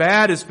just as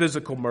bad as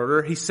physical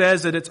murder. He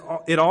says that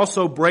it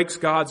also breaks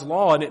God's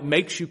law and it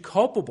makes you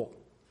culpable,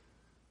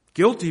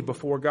 guilty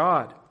before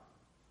God.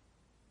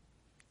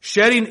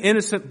 Shedding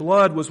innocent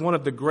blood was one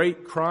of the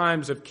great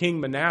crimes of King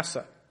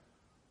Manasseh,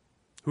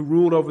 who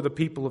ruled over the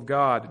people of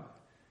God.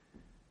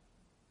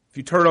 If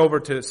you turn over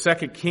to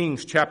 2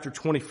 Kings chapter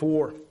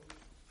 24,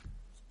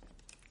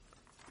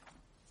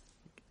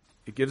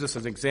 it gives us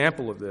an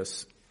example of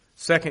this.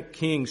 2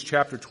 Kings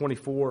chapter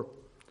 24,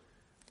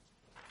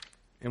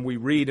 and we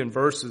read in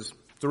verses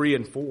 3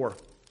 and 4.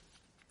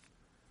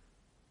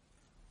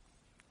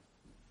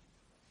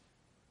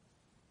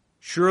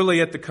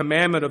 "Surely at the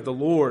commandment of the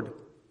Lord,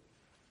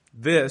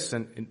 this,"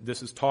 and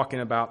this is talking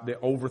about the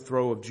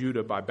overthrow of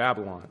Judah by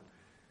Babylon,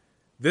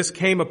 "this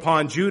came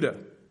upon Judah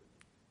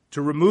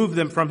to remove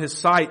them from his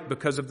sight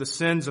because of the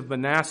sins of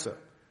Manasseh,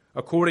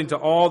 according to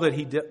all that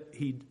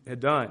he had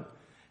done,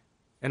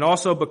 and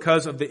also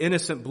because of the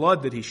innocent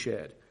blood that he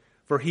shed.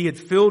 For he had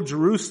filled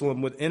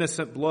Jerusalem with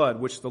innocent blood,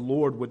 which the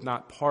Lord would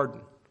not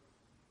pardon."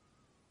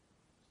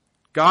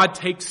 God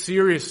takes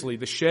seriously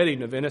the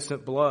shedding of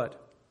innocent blood.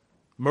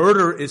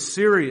 Murder is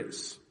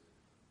serious.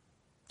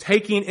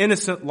 Taking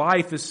innocent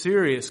life is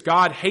serious.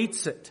 God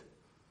hates it.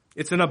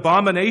 It's an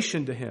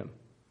abomination to Him.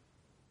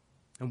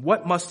 And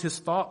what must His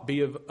thought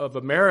be of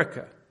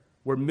America,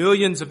 where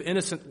millions of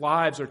innocent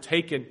lives are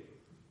taken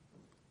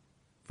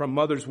from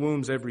mothers'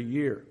 wombs every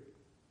year?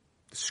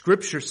 The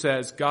Scripture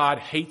says God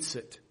hates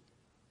it.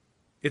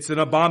 It's an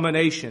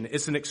abomination.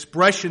 It's an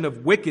expression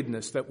of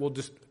wickedness that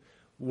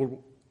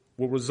will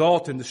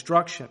result in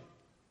destruction.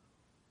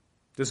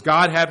 Does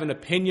God have an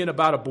opinion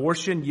about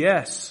abortion?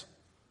 Yes.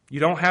 You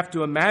don't have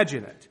to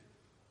imagine it.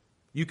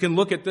 You can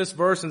look at this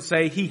verse and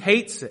say He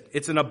hates it.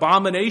 It's an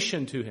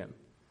abomination to Him.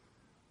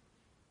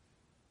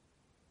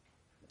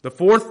 The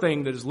fourth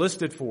thing that is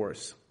listed for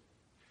us,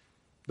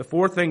 the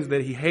fourth thing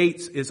that He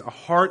hates is a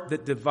heart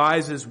that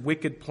devises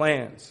wicked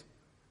plans.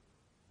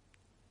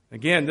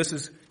 Again, this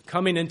is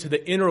coming into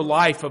the inner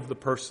life of the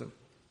person.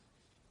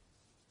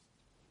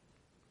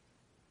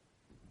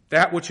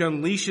 That which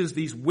unleashes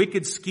these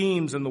wicked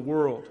schemes in the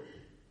world.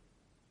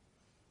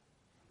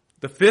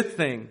 The fifth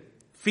thing,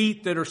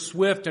 feet that are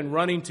swift and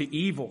running to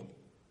evil.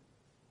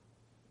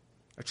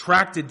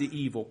 attracted to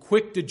evil,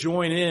 quick to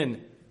join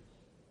in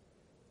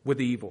with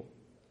evil.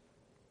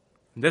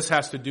 And this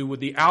has to do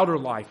with the outer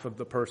life of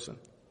the person.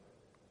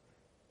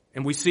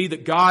 And we see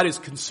that God is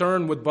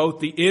concerned with both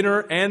the inner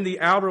and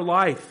the outer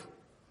life.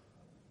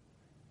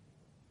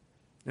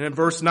 And in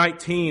verse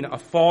 19, a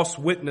false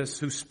witness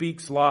who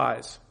speaks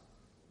lies.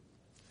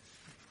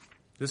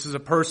 This is a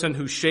person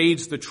who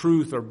shades the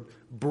truth or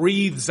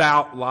breathes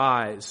out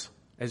lies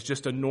as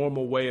just a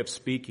normal way of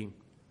speaking.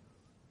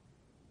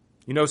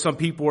 You know, some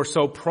people are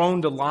so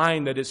prone to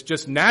lying that it's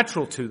just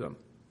natural to them.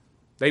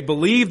 They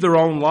believe their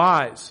own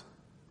lies.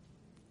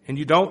 And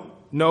you don't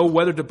know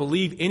whether to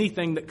believe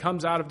anything that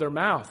comes out of their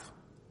mouth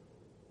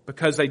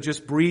because they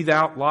just breathe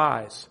out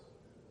lies.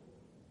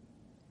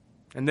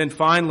 And then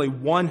finally,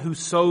 one who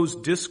sows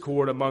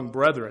discord among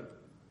brethren.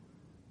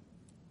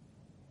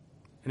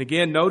 And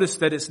again, notice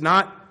that it's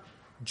not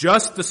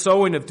just the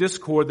sowing of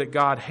discord that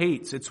God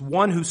hates. It's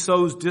one who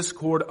sows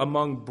discord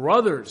among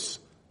brothers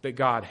that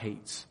God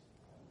hates.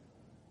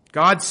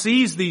 God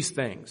sees these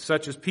things,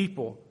 such as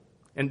people,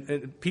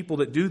 and people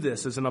that do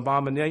this as an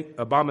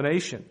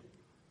abomination.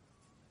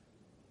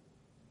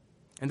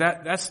 And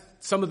that's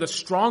some of the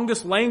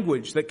strongest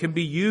language that can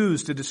be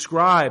used to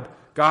describe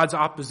God's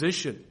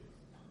opposition.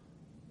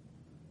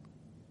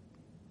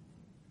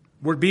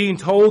 We're being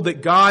told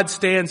that God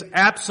stands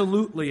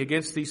absolutely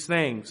against these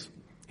things.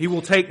 He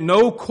will take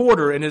no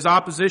quarter in his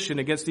opposition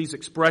against these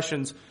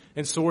expressions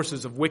and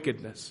sources of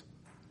wickedness.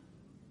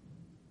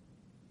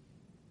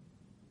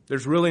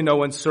 There's really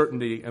no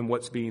uncertainty in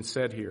what's being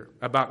said here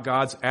about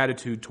God's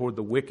attitude toward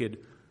the wicked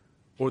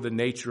or the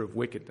nature of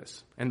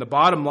wickedness. And the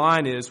bottom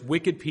line is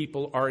wicked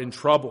people are in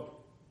trouble.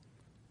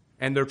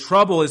 And their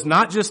trouble is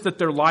not just that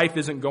their life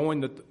isn't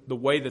going the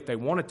way that they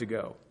want it to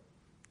go.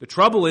 The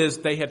trouble is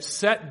they have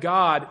set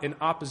God in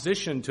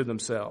opposition to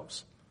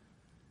themselves.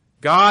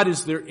 God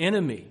is their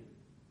enemy.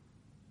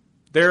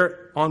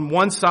 They're on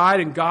one side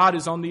and God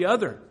is on the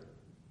other.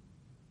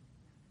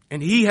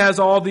 And he has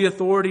all the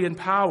authority and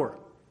power.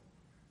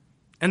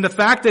 And the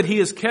fact that he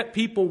has kept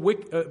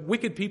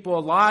wicked people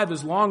alive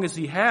as long as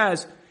he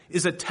has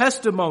is a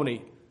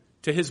testimony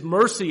to his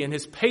mercy and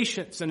his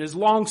patience and his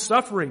long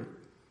suffering.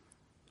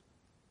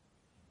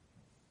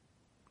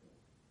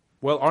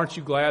 Well, aren't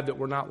you glad that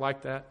we're not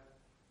like that?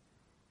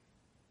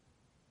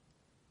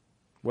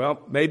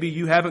 Well, maybe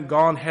you haven't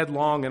gone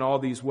headlong in all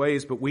these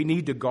ways, but we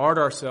need to guard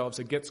ourselves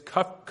against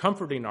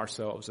comforting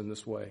ourselves in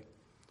this way.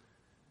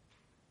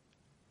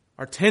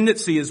 Our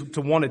tendency is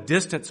to want to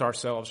distance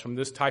ourselves from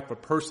this type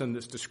of person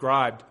that's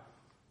described.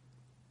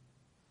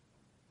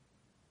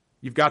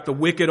 You've got the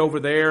wicked over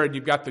there and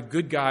you've got the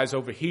good guys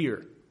over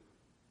here.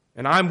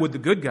 And I'm with the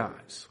good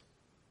guys.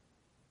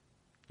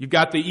 You've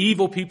got the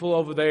evil people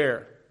over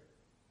there.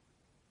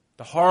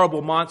 The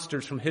horrible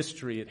monsters from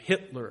history, and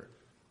Hitler,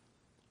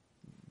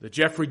 the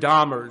Jeffrey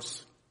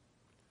Dahmers.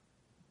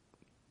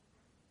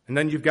 And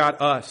then you've got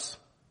us.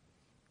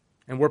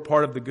 And we're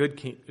part of the good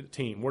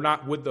team. We're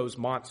not with those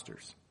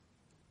monsters.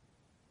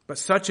 But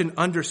such an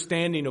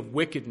understanding of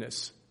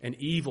wickedness and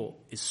evil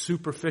is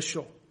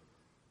superficial.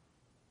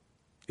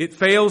 It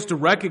fails to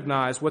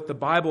recognize what the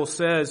Bible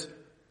says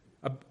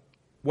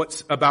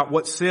about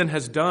what sin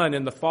has done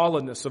in the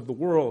fallenness of the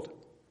world.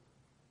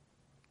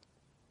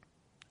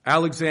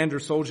 Alexander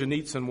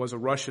Solzhenitsyn was a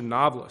Russian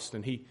novelist,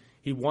 and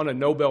he won a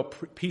Nobel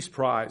Peace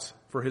Prize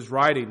for his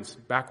writings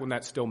back when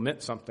that still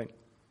meant something.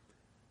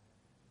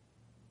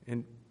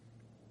 And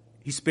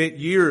he spent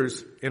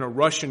years in a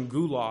Russian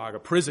gulag, a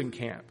prison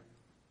camp,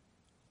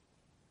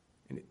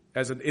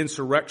 as an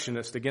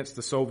insurrectionist against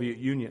the Soviet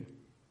Union.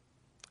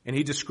 And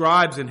he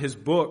describes in his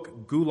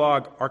book,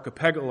 Gulag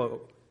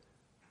Archipelago,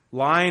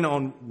 lying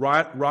on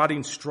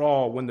rotting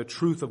straw when the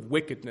truth of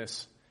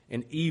wickedness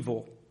and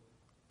evil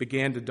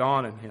began to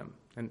dawn on him.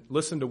 And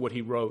listen to what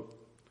he wrote.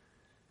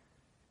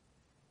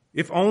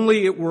 If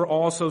only it were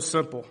all so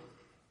simple.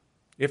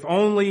 If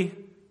only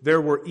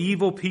there were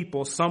evil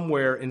people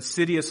somewhere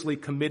insidiously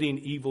committing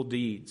evil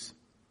deeds.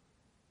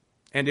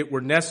 And it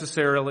were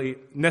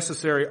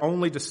necessary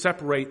only to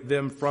separate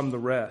them from the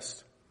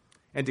rest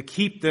and to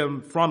keep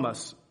them from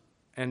us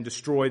and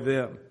destroy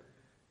them.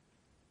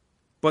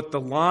 But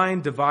the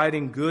line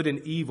dividing good and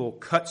evil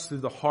cuts through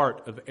the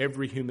heart of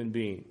every human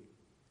being.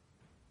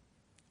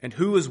 And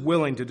who is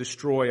willing to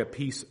destroy a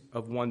piece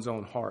of one's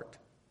own heart?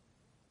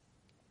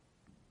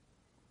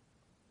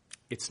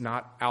 It's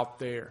not out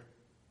there.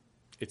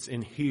 It's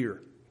in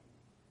here.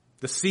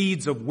 The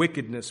seeds of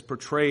wickedness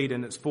portrayed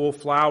in its full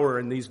flower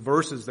in these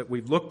verses that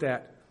we've looked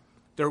at,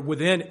 they're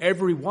within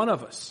every one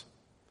of us.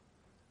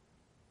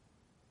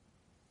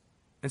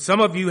 And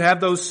some of you have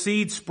those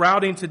seeds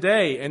sprouting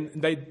today,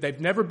 and they've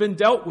never been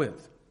dealt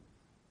with.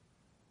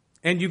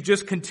 And you've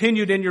just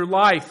continued in your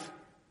life.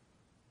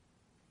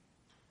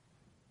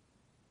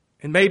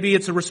 And maybe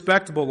it's a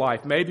respectable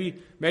life.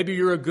 Maybe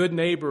you're a good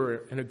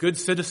neighbor and a good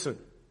citizen.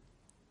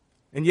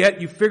 And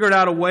yet you figured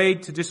out a way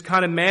to just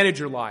kind of manage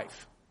your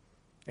life.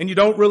 And you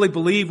don't really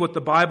believe what the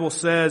Bible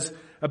says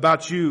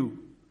about you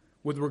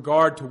with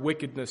regard to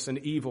wickedness and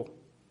evil.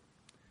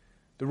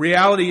 The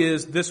reality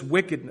is this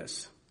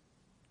wickedness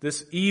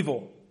This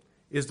evil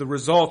is the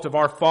result of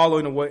our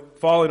falling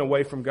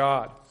away from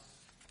God.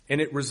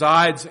 And it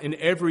resides in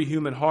every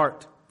human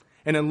heart.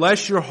 And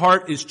unless your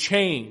heart is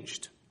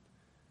changed,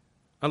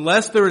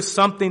 unless there is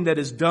something that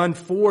is done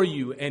for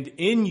you and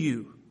in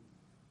you,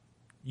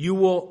 you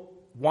will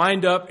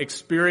wind up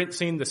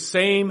experiencing the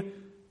same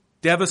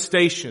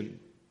devastation,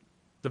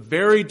 the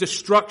very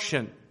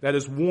destruction that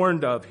is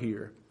warned of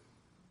here,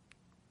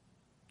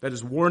 that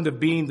is warned of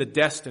being the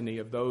destiny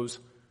of those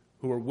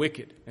who are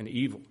wicked and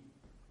evil.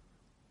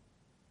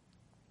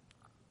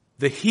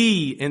 The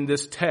he in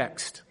this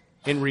text,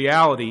 in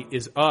reality,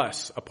 is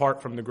us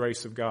apart from the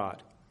grace of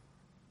God.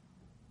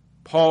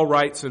 Paul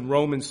writes in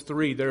Romans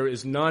 3, there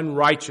is none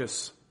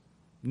righteous,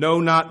 no,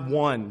 not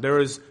one. There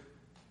is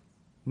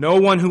no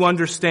one who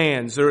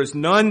understands. There is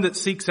none that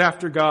seeks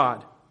after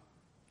God.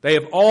 They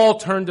have all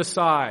turned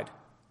aside.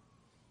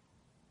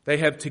 They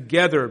have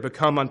together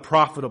become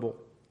unprofitable.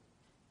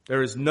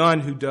 There is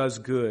none who does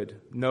good,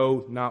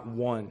 no, not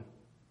one.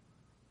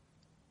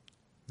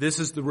 This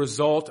is the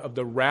result of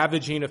the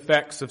ravaging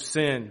effects of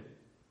sin.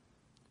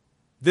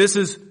 This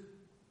is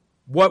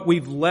what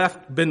we've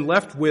been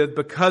left with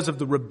because of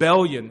the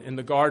rebellion in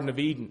the Garden of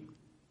Eden.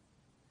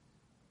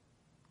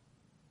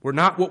 We're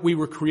not what we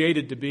were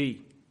created to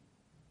be.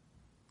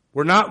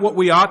 We're not what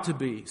we ought to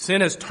be.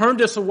 Sin has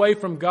turned us away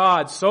from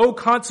God so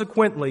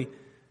consequently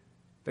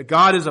that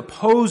God is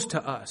opposed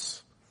to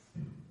us.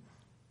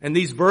 And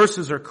these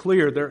verses are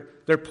clear.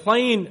 They're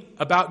plain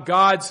about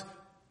God's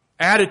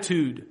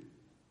attitude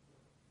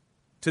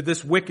to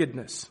this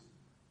wickedness.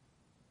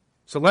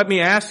 So let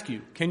me ask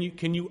you, can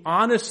you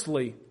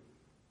honestly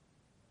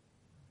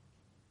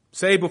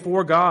say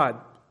before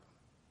God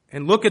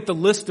and look at the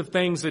list of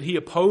things that He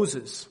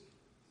opposes,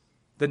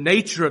 the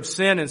nature of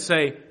sin, and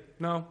say,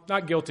 no,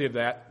 not guilty of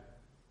that.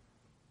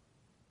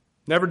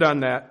 Never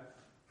done that.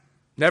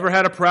 Never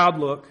had a proud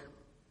look.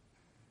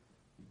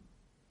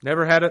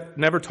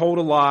 Never told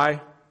a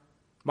lie.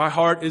 My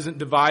heart isn't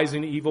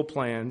devising evil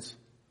plans.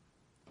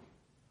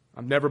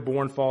 I've never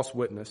borne false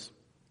witness.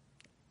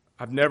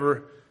 I've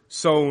never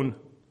sown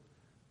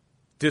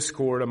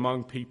discord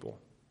among people.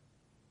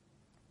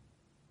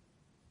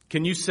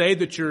 Can you say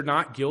that you're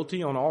not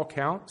guilty on all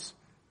counts?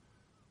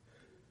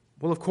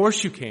 Well, of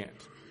course you can't.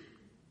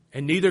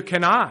 And neither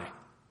can I.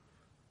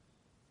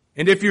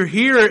 And if you're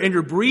here and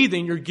you're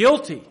breathing, you're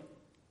guilty.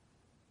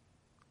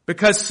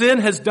 Because sin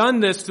has done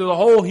this to the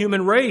whole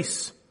human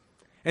race.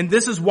 And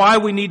this is why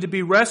we need to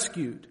be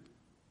rescued.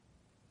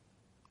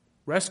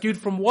 Rescued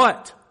from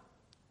what?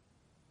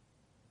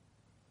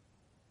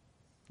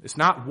 It's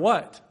not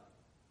what.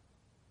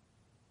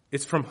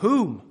 It's from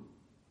whom?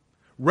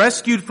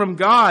 Rescued from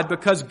God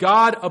because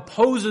God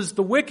opposes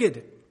the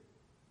wicked.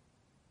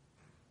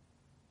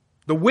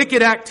 The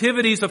wicked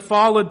activities of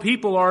fallen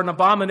people are an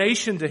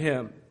abomination to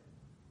Him.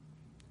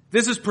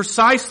 This is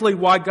precisely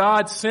why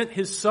God sent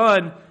His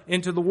Son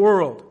into the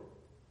world.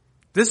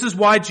 This is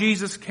why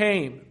Jesus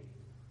came.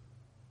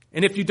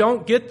 And if you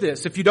don't get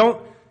this, if you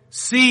don't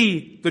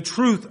see the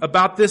truth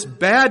about this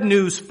bad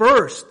news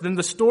first, then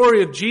the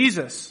story of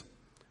Jesus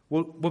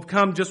will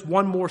become just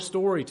one more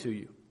story to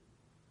you.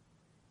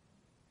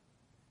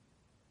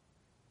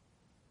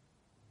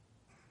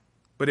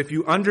 But if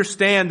you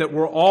understand that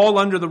we're all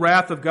under the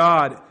wrath of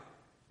God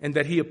and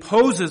that He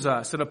opposes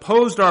us and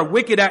opposed our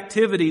wicked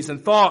activities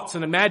and thoughts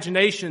and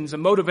imaginations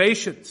and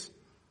motivations,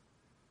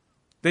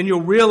 then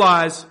you'll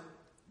realize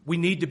we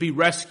need to be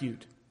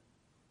rescued.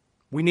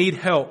 We need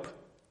help.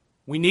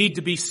 We need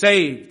to be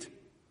saved.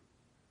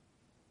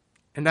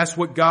 And that's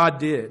what God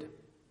did.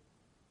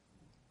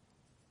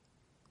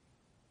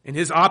 In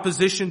His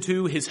opposition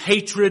to, His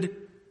hatred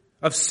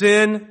of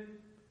sin,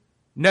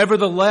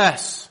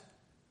 nevertheless,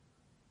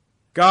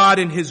 God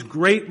in His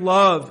great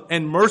love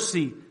and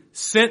mercy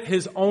sent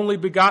His only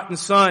begotten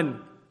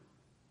Son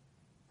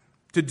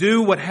to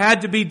do what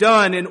had to be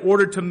done in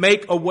order to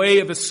make a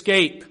way of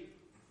escape,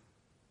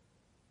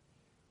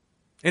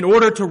 in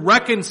order to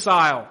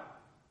reconcile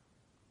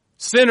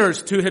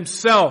sinners to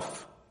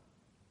Himself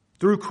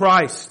through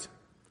Christ,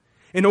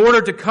 in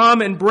order to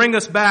come and bring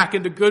us back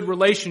into good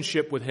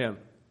relationship with Him.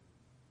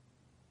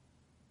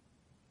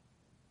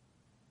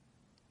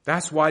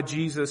 That's what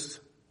Jesus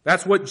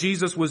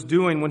was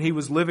doing when He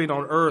was living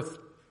on earth.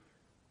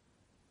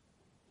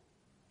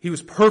 He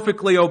was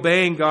perfectly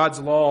obeying God's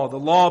law, the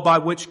law by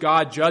which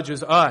God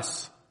judges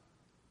us,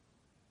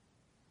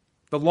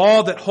 the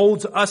law that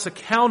holds us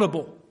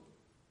accountable.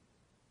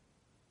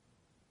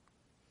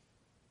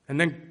 And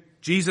then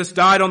Jesus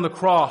died on the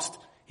cross.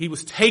 He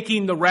was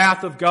taking the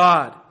wrath of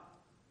God,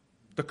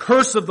 the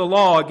curse of the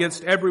law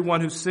against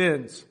everyone who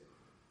sins.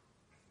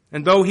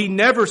 And though He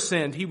never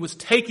sinned, He was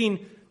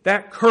taking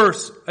that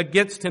curse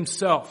against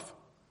Himself.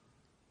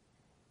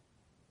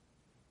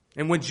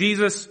 And when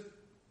Jesus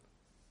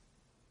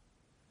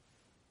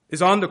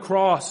is on the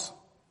cross,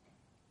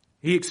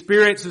 He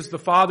experiences the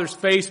Father's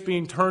face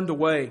being turned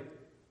away.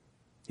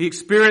 He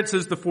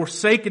experiences the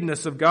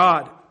forsakenness of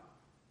God.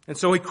 And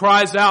so He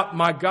cries out,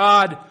 my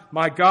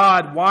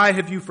God, why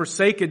have you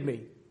forsaken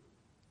me?"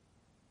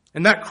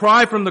 And that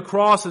cry from the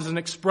cross is an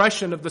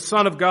expression of the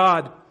Son of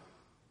God,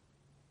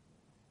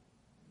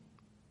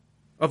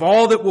 of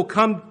all that will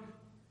come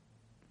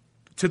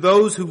to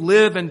those who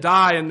live and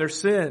die in their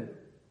sin.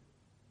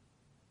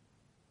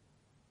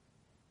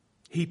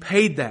 He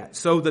paid that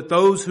so that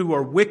those who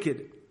are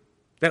wicked,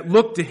 that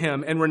look to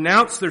Him and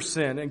renounce their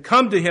sin and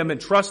come to Him and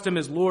trust Him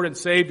as Lord and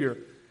Savior,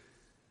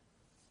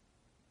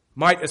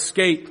 might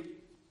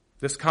escape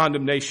this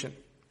condemnation,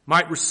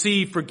 might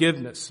receive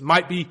forgiveness,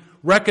 might be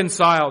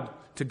reconciled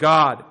to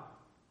God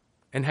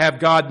and have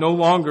God no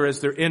longer as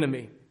their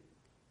enemy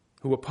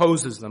who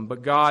opposes them,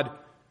 but God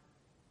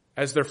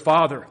as their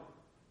Father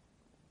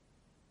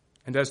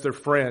and as their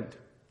friend.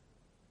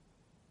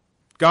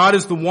 God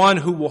is the one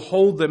who will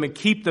hold them and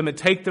keep them and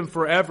take them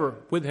forever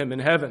with Him in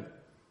heaven.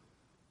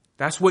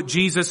 That's what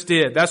Jesus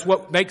did. That's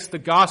what makes the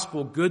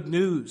gospel good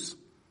news.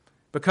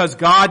 Because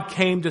God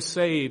came to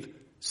save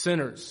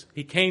sinners.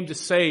 He came to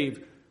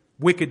save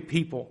wicked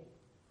people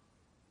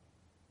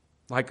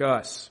like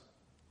us.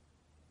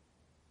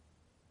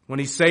 When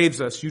He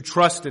saves us, you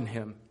trust in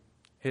Him.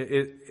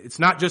 It's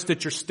not just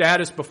that your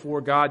status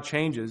before God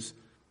changes.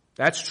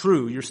 That's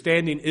true. Your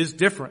standing is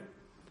different.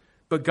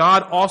 But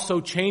God also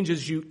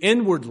changes you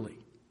inwardly.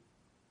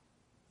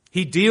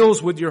 He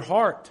deals with your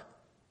heart.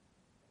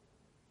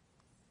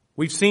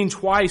 We've seen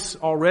twice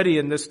already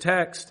in this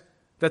text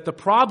that the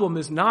problem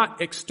is not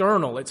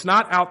external. It's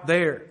not out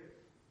there.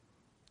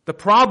 The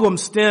problem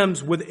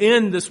stems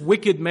within this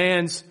wicked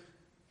man's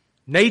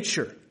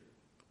nature.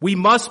 We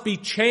must be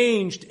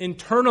changed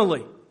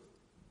internally,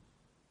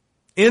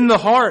 in the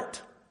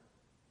heart.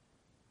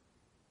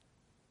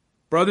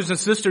 Brothers and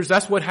sisters,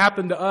 that's what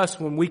happened to us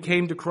when we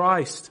came to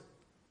Christ.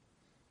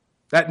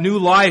 That new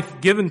life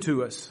given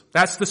to us.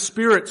 That's the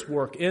Spirit's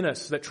work in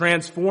us that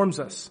transforms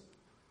us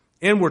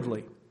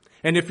inwardly.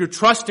 And if you're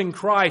trusting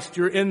Christ,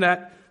 you're in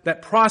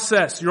that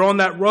process. You're on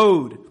that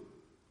road.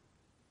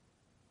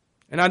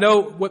 And I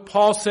know what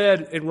Paul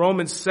said in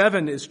Romans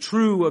 7 is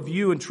true of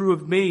you and true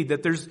of me,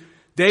 that there's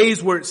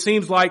days where it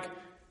seems like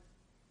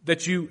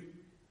that you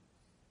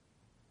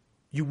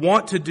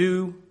want to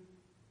do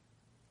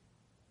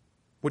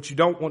what you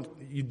don't want,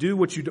 you do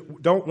what you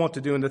don't want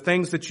to do, and the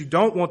things that you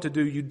don't want to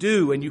do, you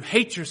do, and you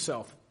hate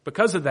yourself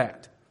because of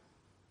that.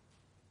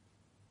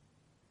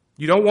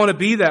 You don't want to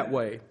be that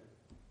way,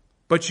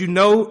 but you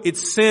know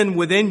it's sin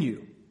within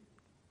you.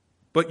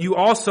 But you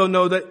also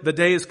know that the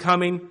day is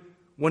coming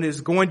when it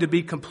is going to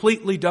be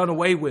completely done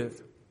away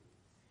with.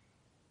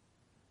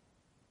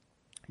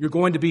 You're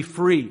going to be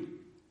free.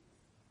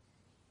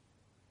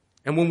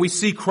 And when we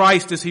see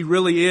Christ as He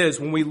really is,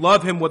 when we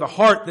love Him with a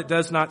heart that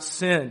does not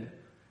sin,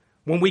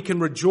 when we can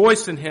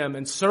rejoice in Him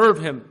and serve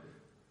Him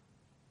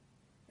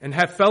and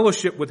have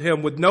fellowship with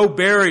Him with no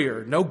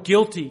barrier, no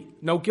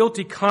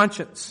guilty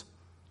conscience,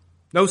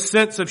 no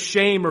sense of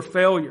shame or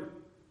failure,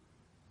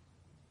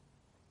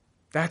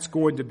 that's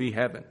going to be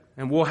heaven.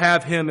 And we'll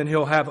have Him and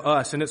He'll have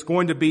us. And it's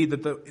going to be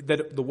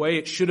the way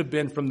it should have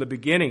been from the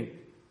beginning.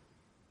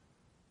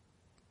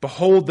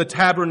 Behold, the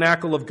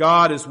tabernacle of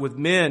God is with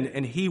men,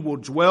 and He will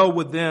dwell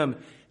with them,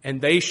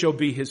 and they shall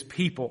be His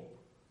people.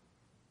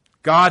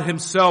 God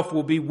Himself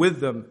will be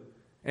with them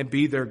and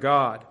be their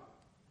God.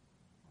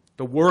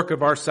 The work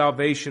of our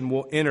salvation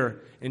will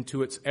enter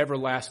into its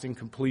everlasting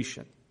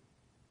completion.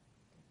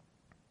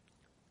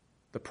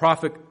 The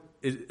prophet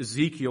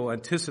Ezekiel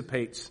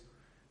anticipates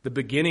the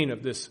beginning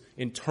of this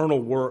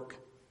internal work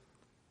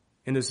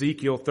in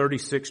Ezekiel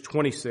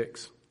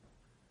 36:26,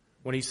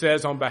 when he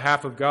says on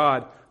behalf of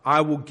God,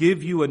 I will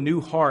give you a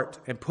new heart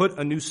and put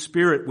a new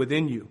spirit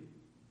within you.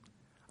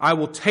 I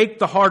will take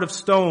the heart of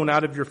stone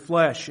out of your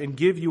flesh and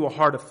give you a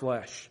heart of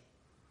flesh.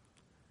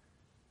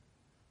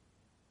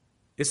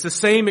 It's the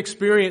same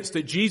experience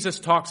that Jesus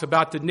talks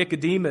about to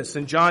Nicodemus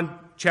in John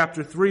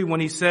chapter 3 when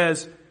He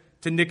says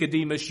to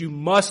Nicodemus, you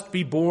must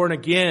be born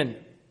again.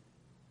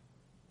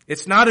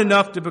 It's not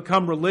enough to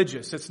become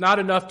religious. It's not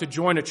enough to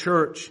join a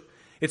church.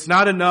 It's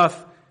not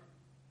enough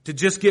to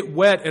just get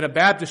wet in a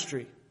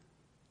baptistry.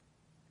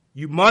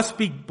 You must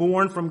be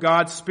born from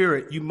God's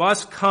Spirit. You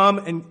must come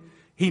and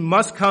He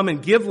must come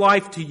and give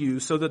life to you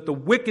so that the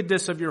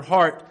wickedness of your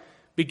heart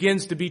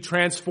begins to be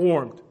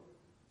transformed.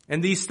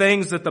 And these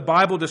things that the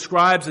Bible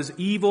describes as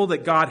evil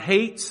that God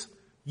hates,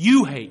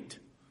 you hate.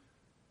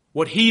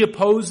 What He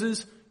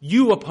opposes,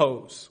 you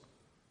oppose.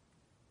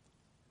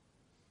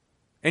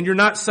 And you're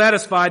not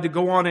satisfied to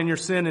go on in your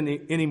sin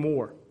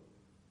anymore.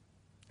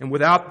 And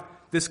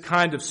without this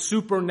kind of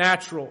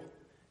supernatural,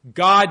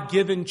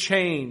 God-given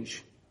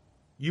change,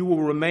 you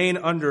will remain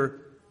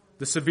under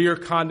the severe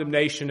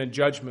condemnation and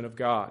judgment of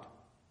God.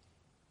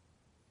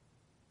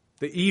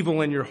 The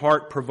evil in your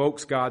heart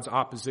provokes God's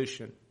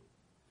opposition.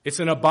 It's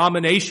an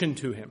abomination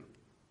to Him.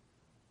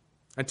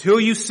 Until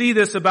you see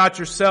this about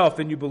yourself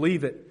and you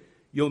believe it,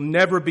 you'll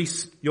never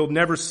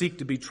seek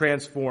to be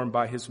transformed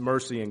by His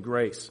mercy and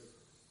grace.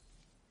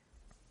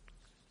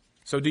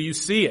 So do you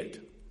see it?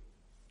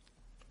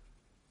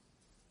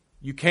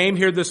 You came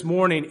here this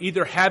morning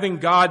either having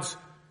God's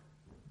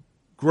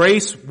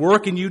grace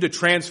work in you to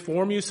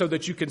transform you so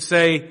that you can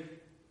say,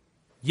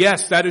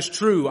 Yes, that is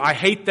true. I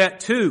hate that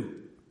too.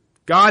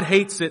 God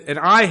hates it and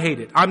I hate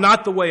it. I'm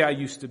not the way I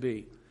used to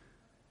be.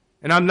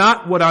 And I'm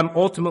not what I'm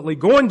ultimately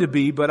going to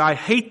be, but I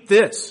hate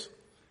this.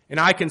 And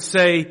I can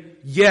say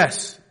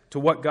yes to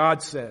what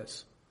God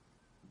says.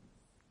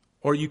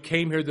 Or you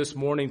came here this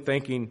morning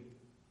thinking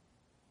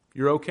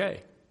you're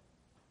okay.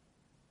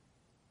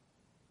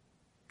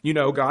 You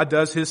know, God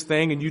does His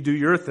thing and you do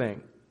your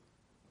thing.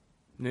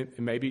 And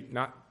maybe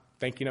not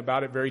thinking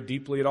about it very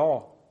deeply at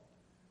all.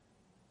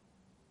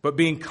 But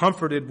being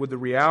comforted with the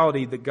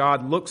reality that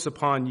God looks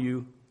upon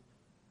you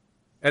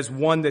as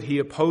one that He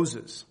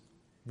opposes,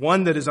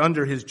 one that is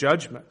under His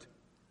judgment.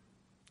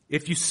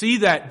 If you see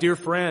that, dear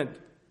friend,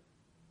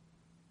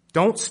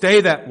 don't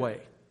stay that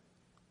way.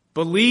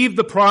 Believe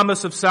the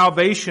promise of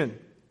salvation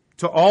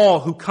to all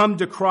who come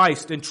to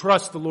Christ and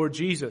trust the Lord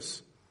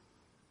Jesus.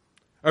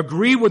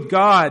 Agree with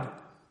God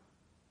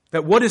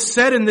that what is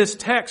said in this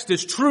text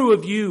is true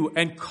of you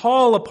and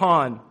call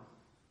upon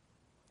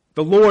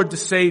the Lord to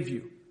save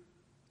you.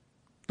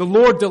 The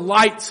Lord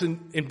delights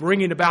in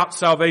bringing about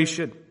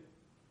salvation.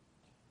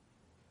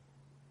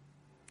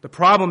 The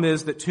problem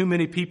is that too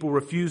many people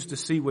refuse to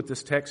see what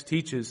this text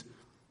teaches,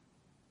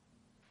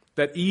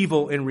 that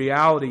evil in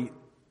reality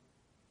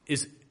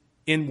is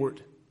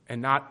inward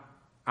and not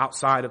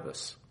outside of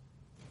us.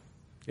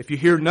 If you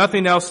hear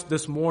nothing else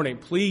this morning,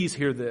 please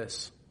hear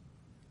this.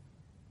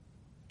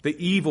 The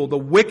evil, the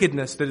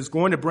wickedness that is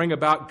going to bring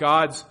about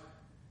God's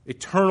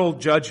eternal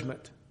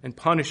judgment and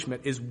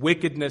punishment is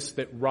wickedness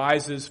that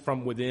rises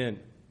from within.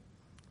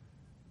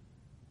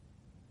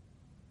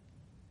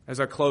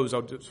 As I close,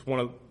 I just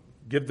want to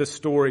give this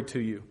story to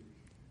you.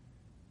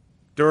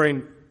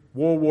 During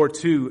World War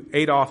II,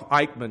 Adolf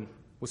Eichmann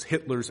was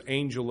Hitler's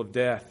angel of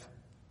death.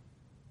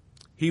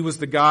 He was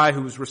the guy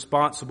who was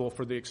responsible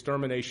for the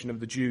extermination of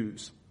the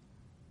Jews.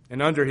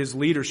 And under his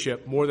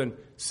leadership, more than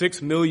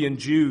 6 million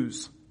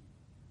Jews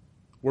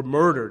were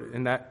murdered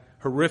in that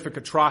horrific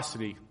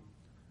atrocity,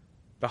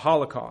 the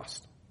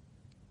Holocaust.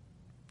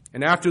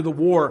 And after the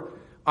war,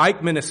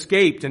 Eichmann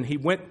escaped and he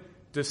went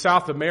to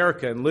South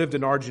America and lived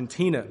in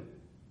Argentina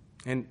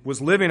and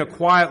was living a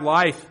quiet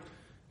life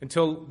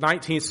until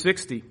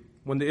 1960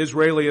 when the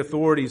Israeli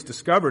authorities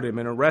discovered him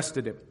and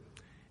arrested him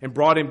and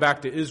brought him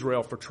back to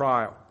Israel for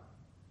trial.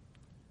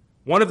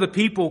 One of the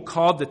people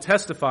called to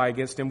testify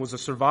against him was a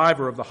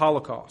survivor of the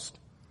Holocaust,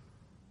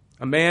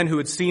 a man who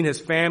had seen his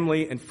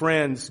family and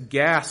friends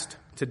gassed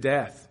to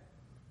death,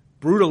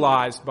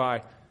 brutalized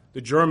by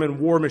the German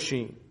war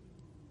machine.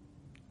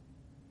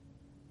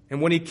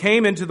 And when he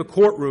came into the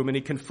courtroom and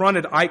he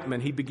confronted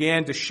Eichmann, he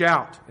began to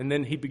shout and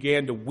then he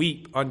began to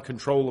weep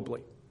uncontrollably.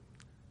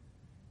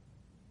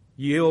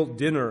 Yale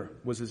Dinner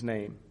was his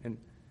name. And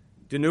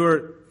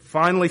Dinner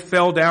finally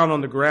fell down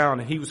on the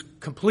ground and he was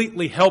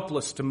completely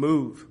helpless to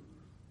move.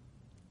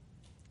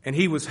 And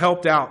he was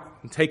helped out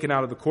and taken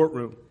out of the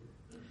courtroom.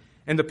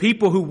 And the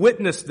people who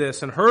witnessed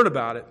this and heard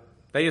about it,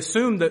 they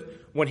assumed that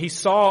when he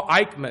saw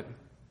Eichmann,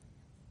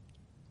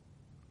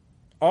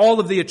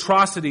 all of the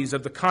atrocities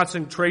of the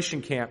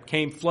concentration camp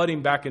came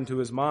flooding back into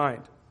his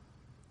mind,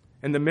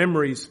 and the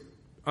memories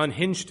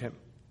unhinged him.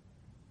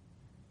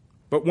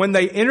 But when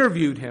they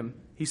interviewed him,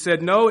 he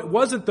said, no, it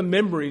wasn't the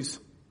memories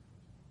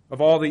of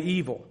all the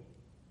evil.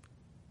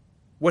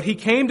 What he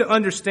came to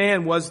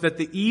understand was that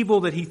the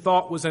evil that he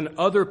thought was in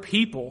other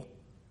people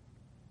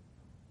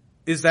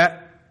is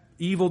that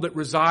evil that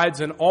resides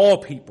in all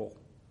people.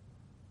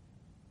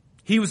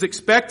 He was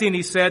expecting,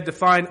 he said, to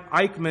find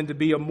Eichmann to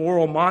be a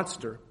moral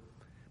monster.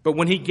 But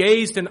when he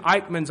gazed in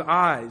Eichmann's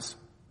eyes,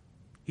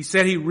 he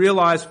said he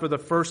realized for the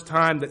first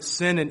time that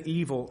sin and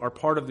evil are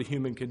part of the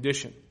human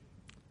condition.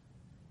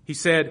 He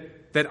said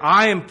that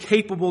I am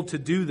capable to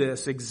do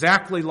this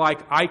exactly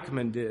like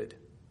Eichmann did.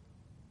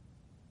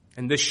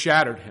 And this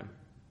shattered him.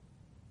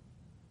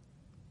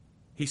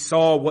 He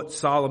saw what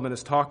Solomon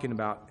is talking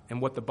about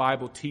and what the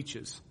Bible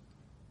teaches.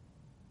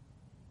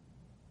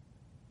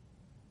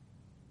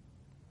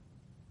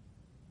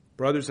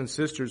 Brothers and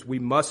sisters, we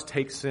must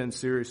take sin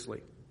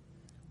seriously.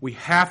 We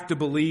have to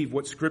believe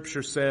what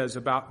Scripture says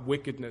about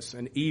wickedness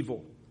and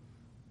evil.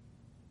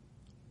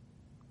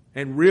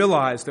 And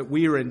realize that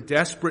we are in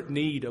desperate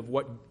need of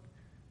what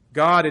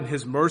God in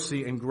His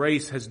mercy and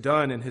grace has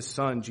done in His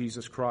Son,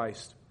 Jesus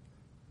Christ.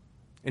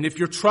 And if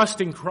you're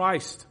trusting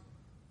Christ,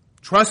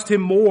 trust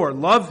Him more,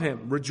 love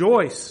Him,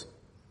 rejoice.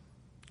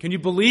 Can you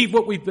believe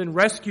what we've been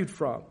rescued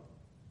from?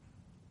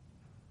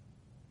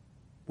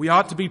 We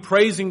ought to be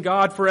praising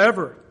God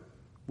forever.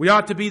 We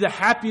ought to be the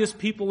happiest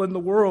people in the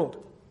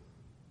world.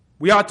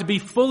 We ought to be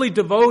fully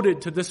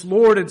devoted to this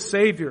Lord and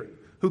Savior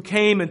who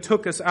came and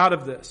took us out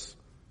of this.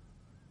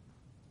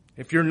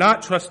 If you're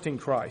not trusting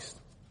Christ,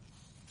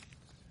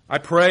 I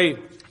pray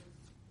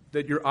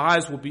that your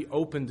eyes will be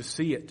open to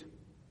see it,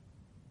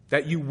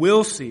 that you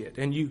will see it,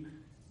 and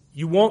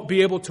you won't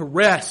be able to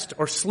rest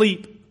or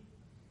sleep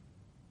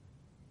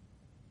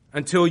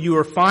until you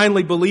are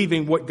finally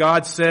believing what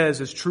God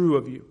says is true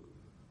of you,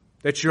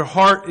 that your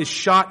heart is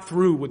shot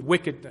through with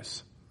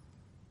wickedness.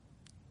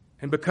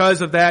 And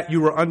because of that,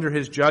 you are under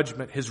His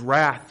judgment, His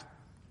wrath,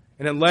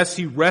 And unless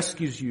He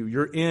rescues you,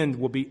 your end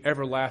will be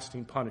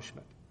everlasting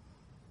punishment.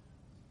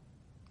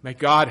 May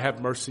God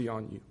have mercy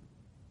on you.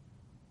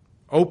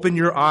 Open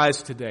your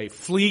eyes today.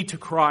 Flee to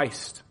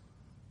Christ.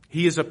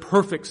 He is a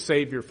perfect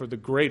Savior for the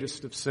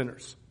greatest of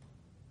sinners.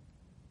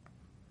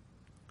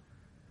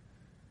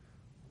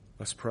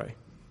 Let's pray.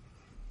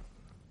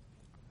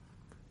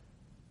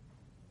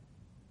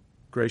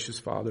 Gracious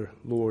Father,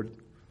 Lord,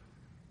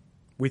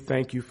 we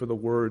thank you for the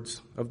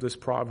words of this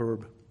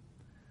proverb.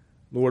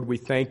 Lord, we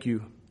thank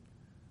you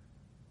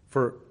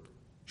for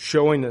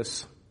showing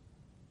us,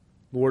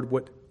 Lord,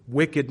 what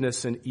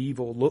wickedness and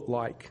evil look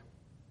like.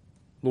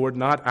 Lord,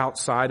 not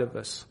outside of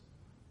us,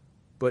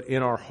 but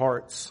in our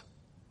hearts.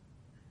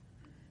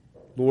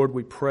 Lord,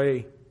 we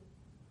pray,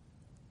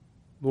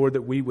 Lord,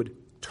 that we would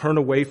turn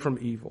away from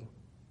evil.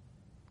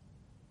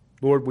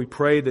 Lord, we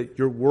pray that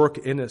your work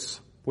in us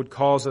would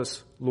cause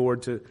us,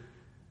 Lord, to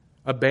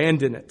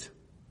abandon it,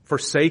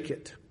 forsake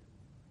it,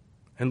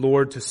 and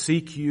Lord, to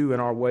seek you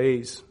in our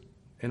ways,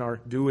 in our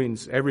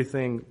doings,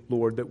 everything,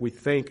 Lord, that we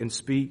think and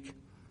speak.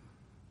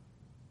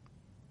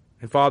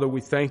 And Father, we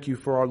thank you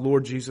for our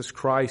Lord Jesus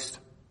Christ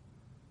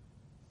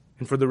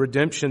and for the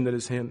redemption that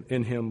is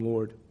in him,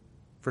 Lord,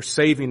 for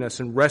saving us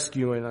and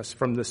rescuing us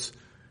from this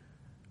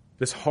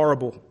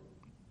horrible,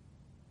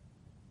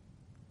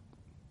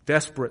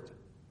 desperate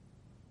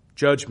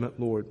judgment,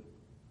 Lord.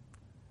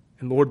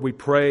 And Lord, we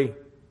pray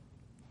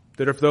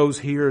that if those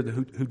here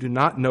who do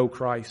not know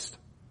Christ,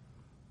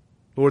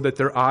 Lord, that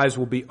their eyes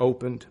will be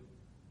opened,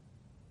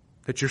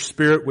 that your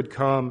Spirit would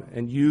come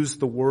and use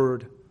the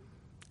Word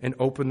and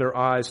open their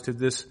eyes to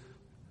this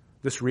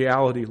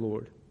reality,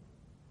 Lord,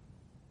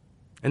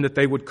 and that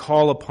they would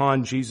call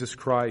upon Jesus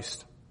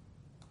Christ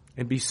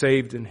and be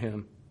saved in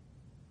Him.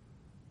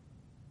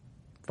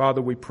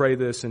 Father, we pray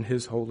this in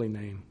His holy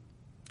name.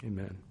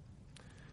 Amen.